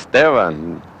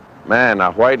Esteban, man,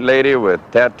 a white lady with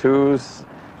tattoos,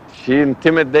 she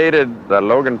intimidated the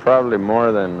Logan probably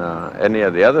more than any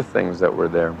of the other things that were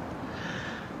there.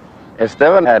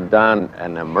 Esteban had done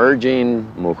an emerging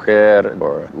mujer,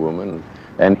 or woman,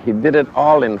 And he did it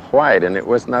all in white, and it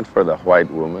was not for the white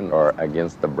woman or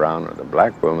against the brown or the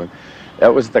black woman.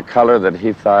 That was the color that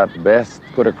he thought best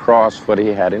put across what he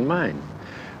had in mind.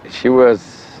 She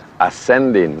was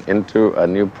ascending into a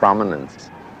new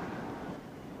prominence.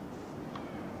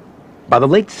 By the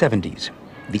late 70s,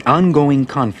 the ongoing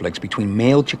conflicts between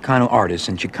male Chicano artists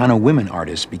and Chicano women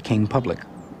artists became public.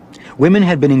 Women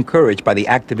had been encouraged by the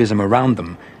activism around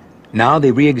them. Now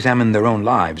they re-examined their own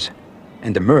lives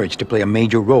and emerged to play a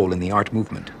major role in the art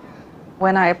movement.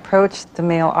 When I approached the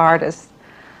male artists,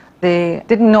 they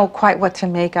didn't know quite what to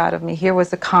make out of me. Here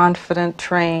was a confident,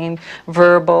 trained,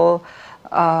 verbal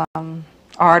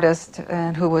artist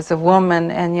and who was a woman,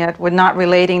 and yet were not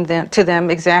relating to them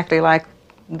exactly like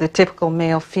the typical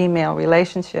male-female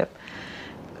relationship.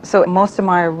 So most of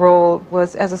my role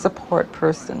was as a support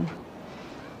person.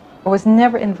 I was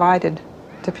never invited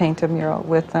to paint a mural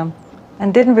with them,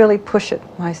 and didn't really push it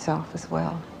myself as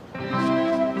well.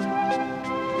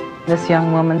 This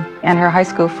young woman and her high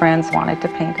school friends wanted to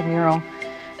paint a mural,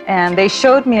 and they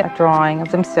showed me a drawing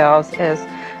of themselves as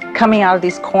coming out of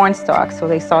these corn stalks, so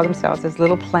they saw themselves as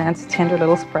little plants, tender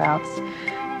little sprouts.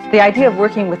 The idea of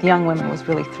working with young women was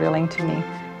really thrilling to me,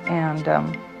 and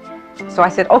so I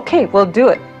said, okay, we'll do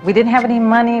it. We didn't have any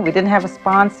money, we didn't have a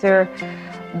sponsor.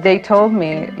 They told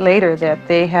me later that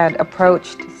they had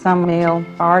approached some male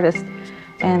artists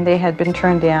and they had been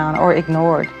turned down or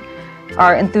ignored.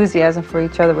 Our enthusiasm for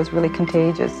each other was really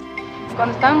contagious.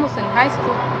 Cuando estábamos en high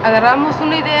school, agarramos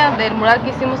una idea del mural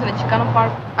que hicimos en el Chicano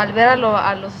Park al ver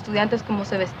a los estudiantes cómo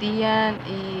se vestían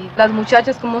y las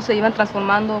muchachas cómo se iban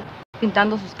transformando,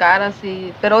 pintando sus caras,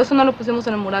 pero eso no lo pusimos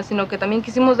en el mural, sino que también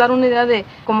quisimos dar una idea de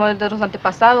como de los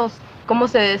antepasados, cómo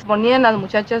se ponían las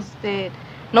muchachas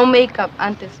no make-up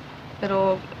antes,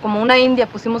 pero como una india,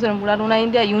 pusimos en el mural una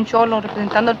india y un cholo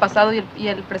representando el pasado y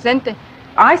el presente.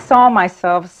 I saw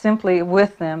myself simply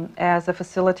with them as a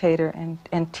facilitator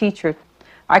and teacher.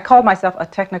 I called myself a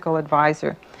technical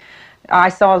advisor. I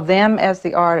saw them as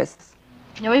the artists.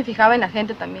 Yo me fijaba en la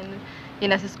gente también y en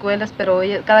las escuelas, pero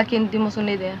cada quien dimos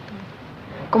una idea.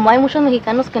 Como hay muchos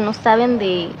mexicanos que no saben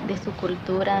de su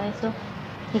cultura, de eso,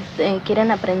 y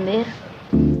quieren aprender.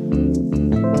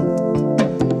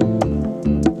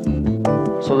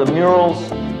 So the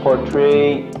murals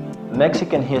portray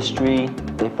Mexican history,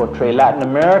 they portray Latin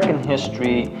American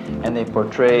history, and they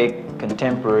portray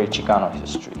contemporary Chicano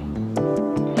history.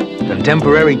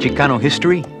 Contemporary Chicano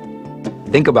history?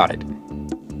 Think about it.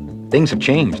 Things have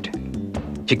changed.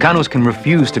 Chicanos can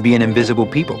refuse to be an invisible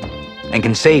people and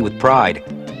can say with pride,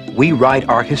 we write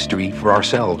our history for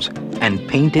ourselves and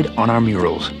paint it on our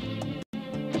murals.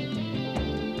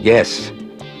 Yes,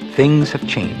 things have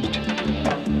changed.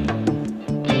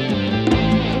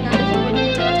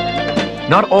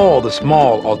 Not all the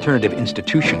small alternative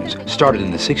institutions started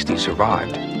in the 60s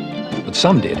survived, but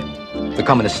some did,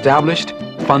 become an established,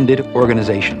 funded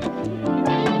organization.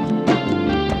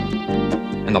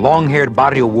 And the long-haired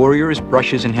barrio warriors,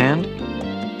 brushes in hand?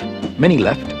 Many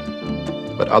left,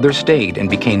 but others stayed and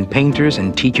became painters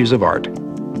and teachers of art.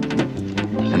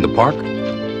 And the park?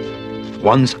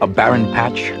 Once a barren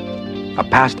patch, a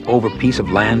passed-over piece of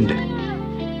land,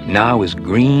 now is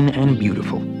green and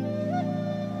beautiful.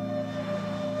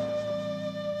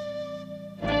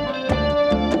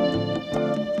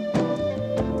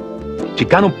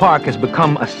 Chicano Park has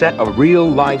become a set of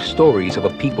real-life stories of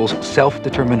a people's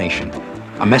self-determination,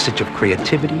 a message of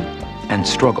creativity and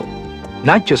struggle,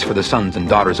 not just for the sons and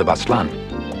daughters of Aztlán,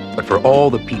 but for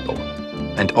all the people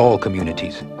and all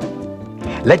communities.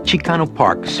 Let Chicano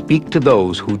Park speak to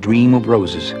those who dream of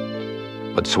roses,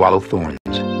 but swallow thorns,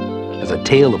 as a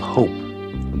tale of hope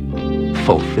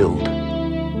fulfilled.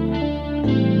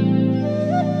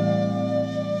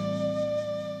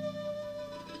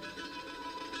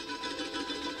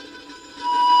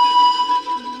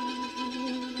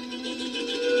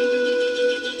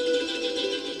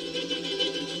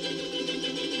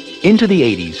 Into the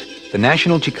 80s, the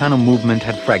national Chicano movement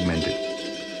had fragmented.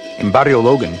 In Barrio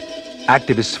Logan,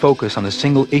 activists focused on the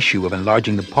single issue of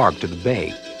enlarging the park to the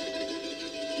bay.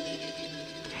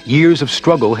 Years of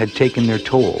struggle had taken their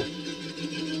toll.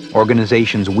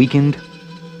 Organizations weakened,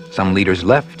 some leaders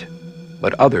left,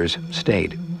 but others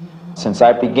stayed. Since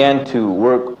I began to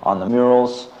work on the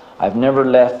murals, I've never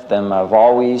left them. I've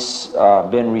always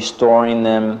been restoring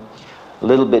them, a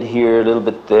little bit here, a little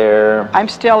bit there. I'm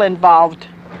still involved.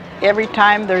 Every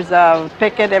time there's a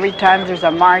picket, every time there's a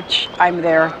march, I'm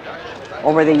there.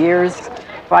 Over the years,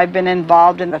 I've been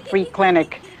involved in the free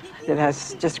clinic that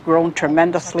has just grown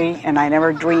tremendously, and I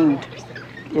never dreamed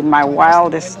in my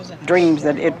wildest dreams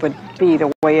that it would be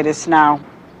the way it is now.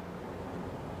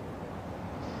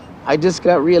 I just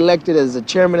got reelected as the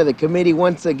chairman of the committee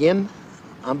once again.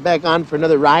 I'm back on for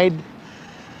another ride.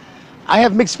 I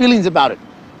have mixed feelings about it.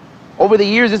 Over the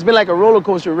years, it's been like a roller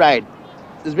coaster ride.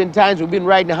 There's been times we've been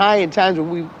riding high and times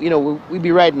when we'd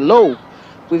be riding low.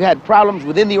 We've had problems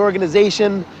within the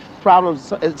organization,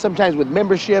 problems sometimes with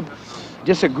membership,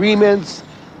 disagreements.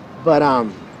 But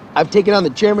I've taken on the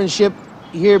chairmanship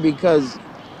here because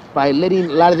by letting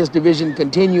a lot of this division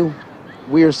continue,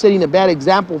 we are setting a bad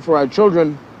example for our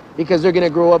children because they're going to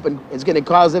grow up and it's going to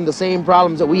cause them the same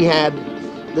problems that we had,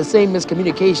 the same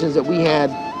miscommunications that we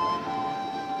had.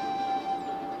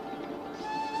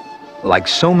 Like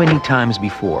so many times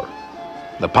before,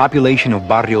 the population of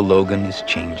Barrio Logan is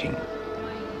changing.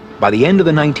 By the end of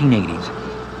the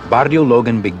 1980s, Barrio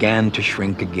Logan began to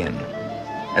shrink again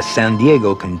as San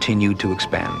Diego continued to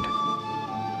expand.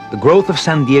 The growth of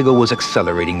San Diego was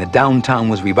accelerating, the downtown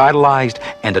was revitalized,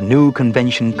 and a new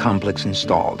convention complex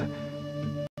installed.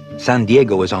 San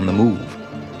Diego is on the move,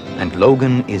 and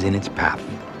Logan is in its path.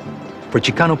 For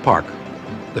Chicano Park,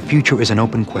 the future is an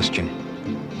open question.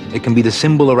 It can be the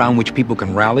symbol around which people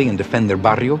can rally and defend their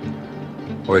barrio,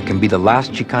 or it can be the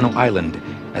last Chicano island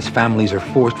as families are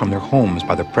forced from their homes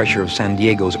by the pressure of San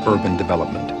Diego's urban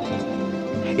development.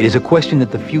 It is a question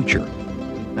that the future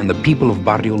and the people of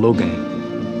Barrio Logan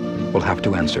will have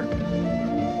to answer.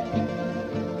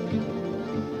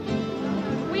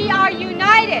 We are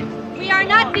united. We are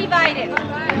not divided.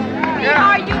 We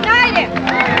are united.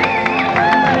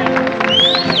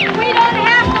 We don't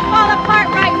have to fall apart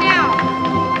right now.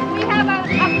 We have a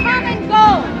common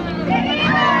goal.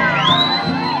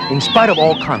 In spite of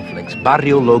all conflicts,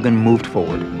 Barrio Logan moved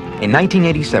forward. In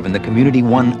 1987, the community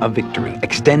won a victory,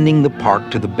 extending the park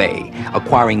to the bay,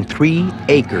 acquiring 3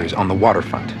 acres on the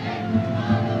waterfront.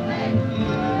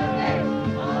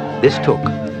 This took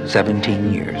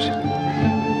 17 years.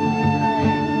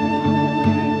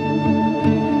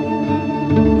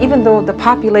 Even though the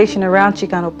population around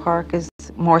Chicano Park is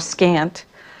more scant,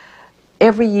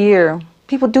 every year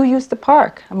people do use the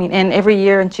park. I mean, and every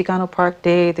year in Chicano Park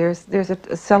Day, there's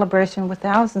a celebration with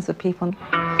thousands of people.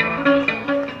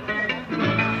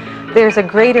 There's a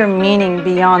greater meaning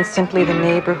beyond simply the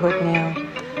neighborhood now.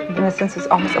 In a sense, it's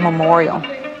almost a memorial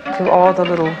to all the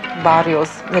little barrios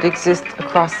that exist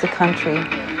across the country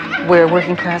where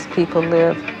working class people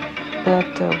live. But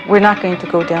we're not going to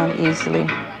go down easily.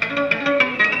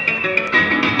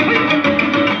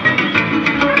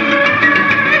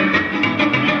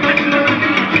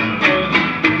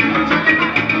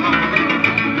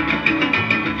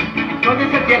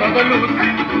 De luz,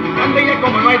 tan bella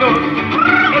como no hay dos,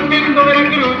 es mi lindo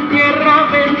Veracruz, tierra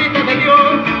bendita de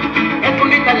Dios, es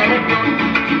bonita la región,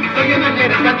 soy una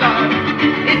quiere cantar,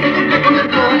 y se cumple con el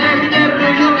sol, el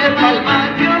terreno del palmar,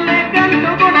 yo le canto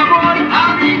con amor,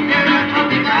 a mi tierra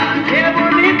tropical, qué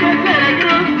bonito es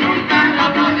Veracruz, nunca la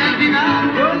voy a olvidar,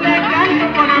 yo le canto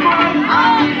con amor,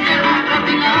 a mi tierra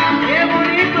tropical, qué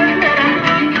bonito es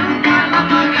Veracruz, nunca la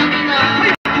voy a olvidar.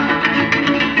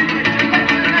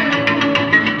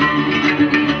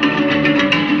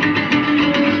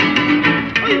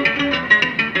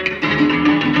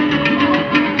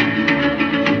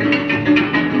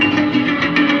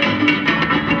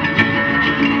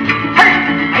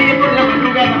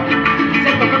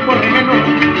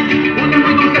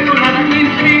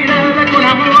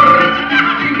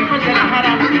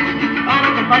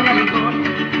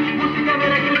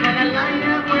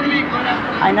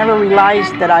 I never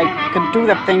realized that I could do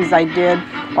the things I did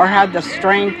or had the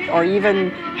strength or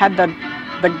even had the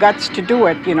guts to do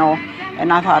it, you know.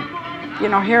 And I thought, you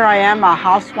know, here I am, a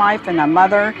housewife and a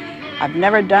mother. I've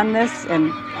never done this,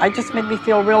 and it just made me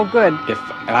feel real good. If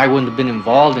I wouldn't have been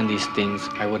involved in these things,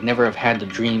 I would never have had the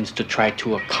dreams to try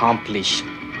to accomplish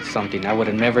something. I would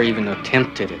have never even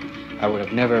attempted it. I would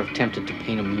have never attempted to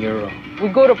paint a mural. We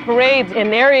go to parades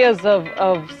in areas of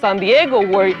San Diego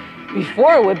where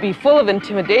before it would be full of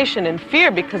intimidation and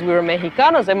fear because we were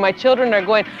Mexicanos, and my children are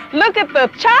going, look at the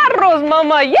charros,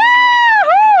 mama,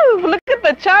 yahoo! Look at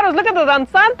the charros, look at the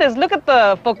danzantes, look at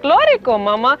the folklorico,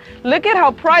 mama, look at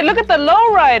how pride, look at the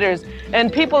lowriders,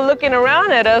 and people looking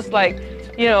around at us like,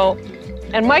 you know,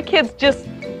 and my kids just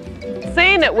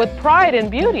saying it with pride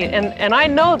and beauty, and I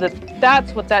know that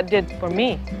that's what that did for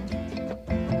me.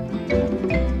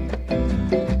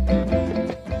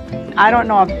 I don't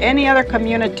know of any other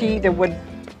community that would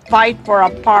fight for a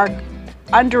park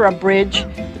under a bridge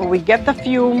where we get the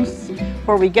fumes,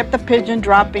 where we get the pigeon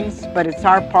droppings, but it's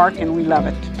our park and we love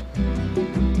it.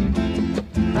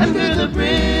 Under the bridge,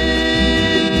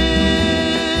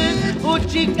 oh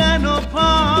Chicano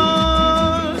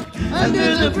Park,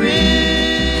 under the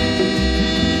bridge.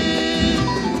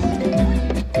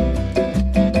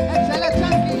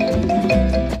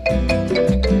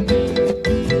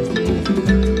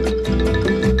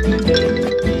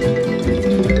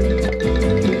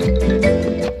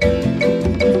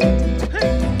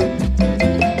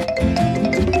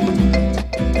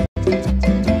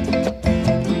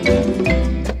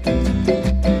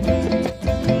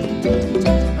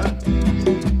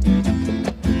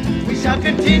 shall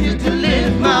continue to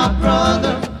live, my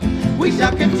brother. We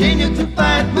shall continue to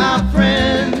fight, my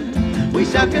friend. We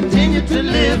shall continue to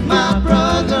live, my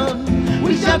brother.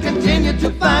 We shall continue to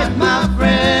fight, my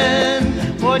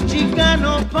friend. For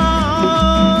Chicano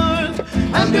Park,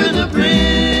 under the bridge.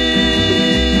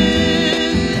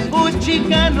 For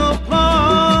Chicano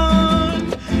Park,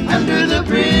 under the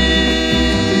bridge.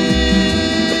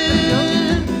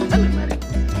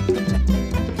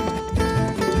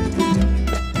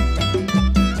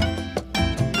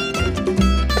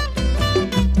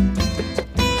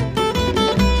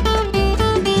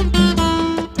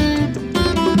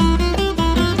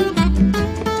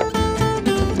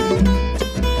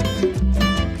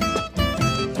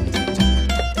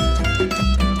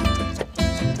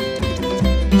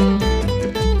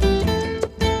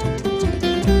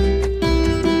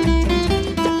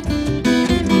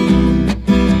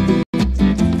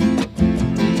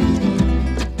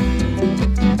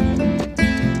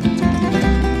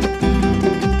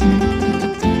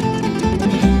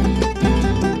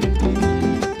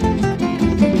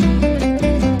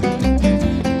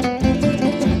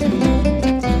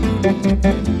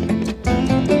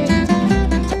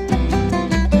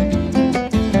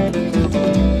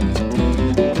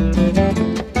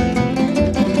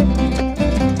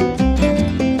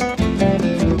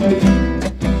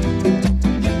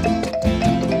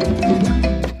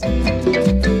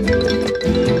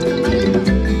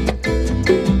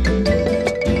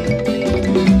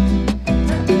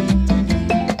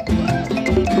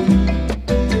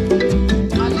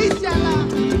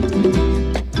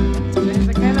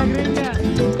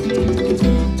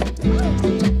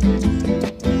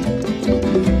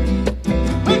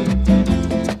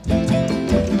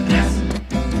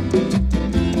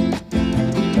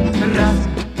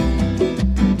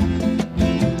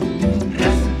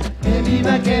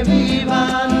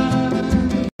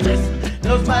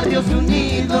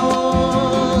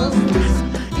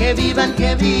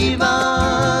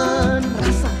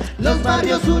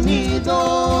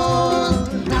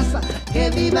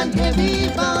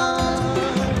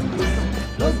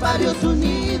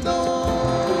 Unidos.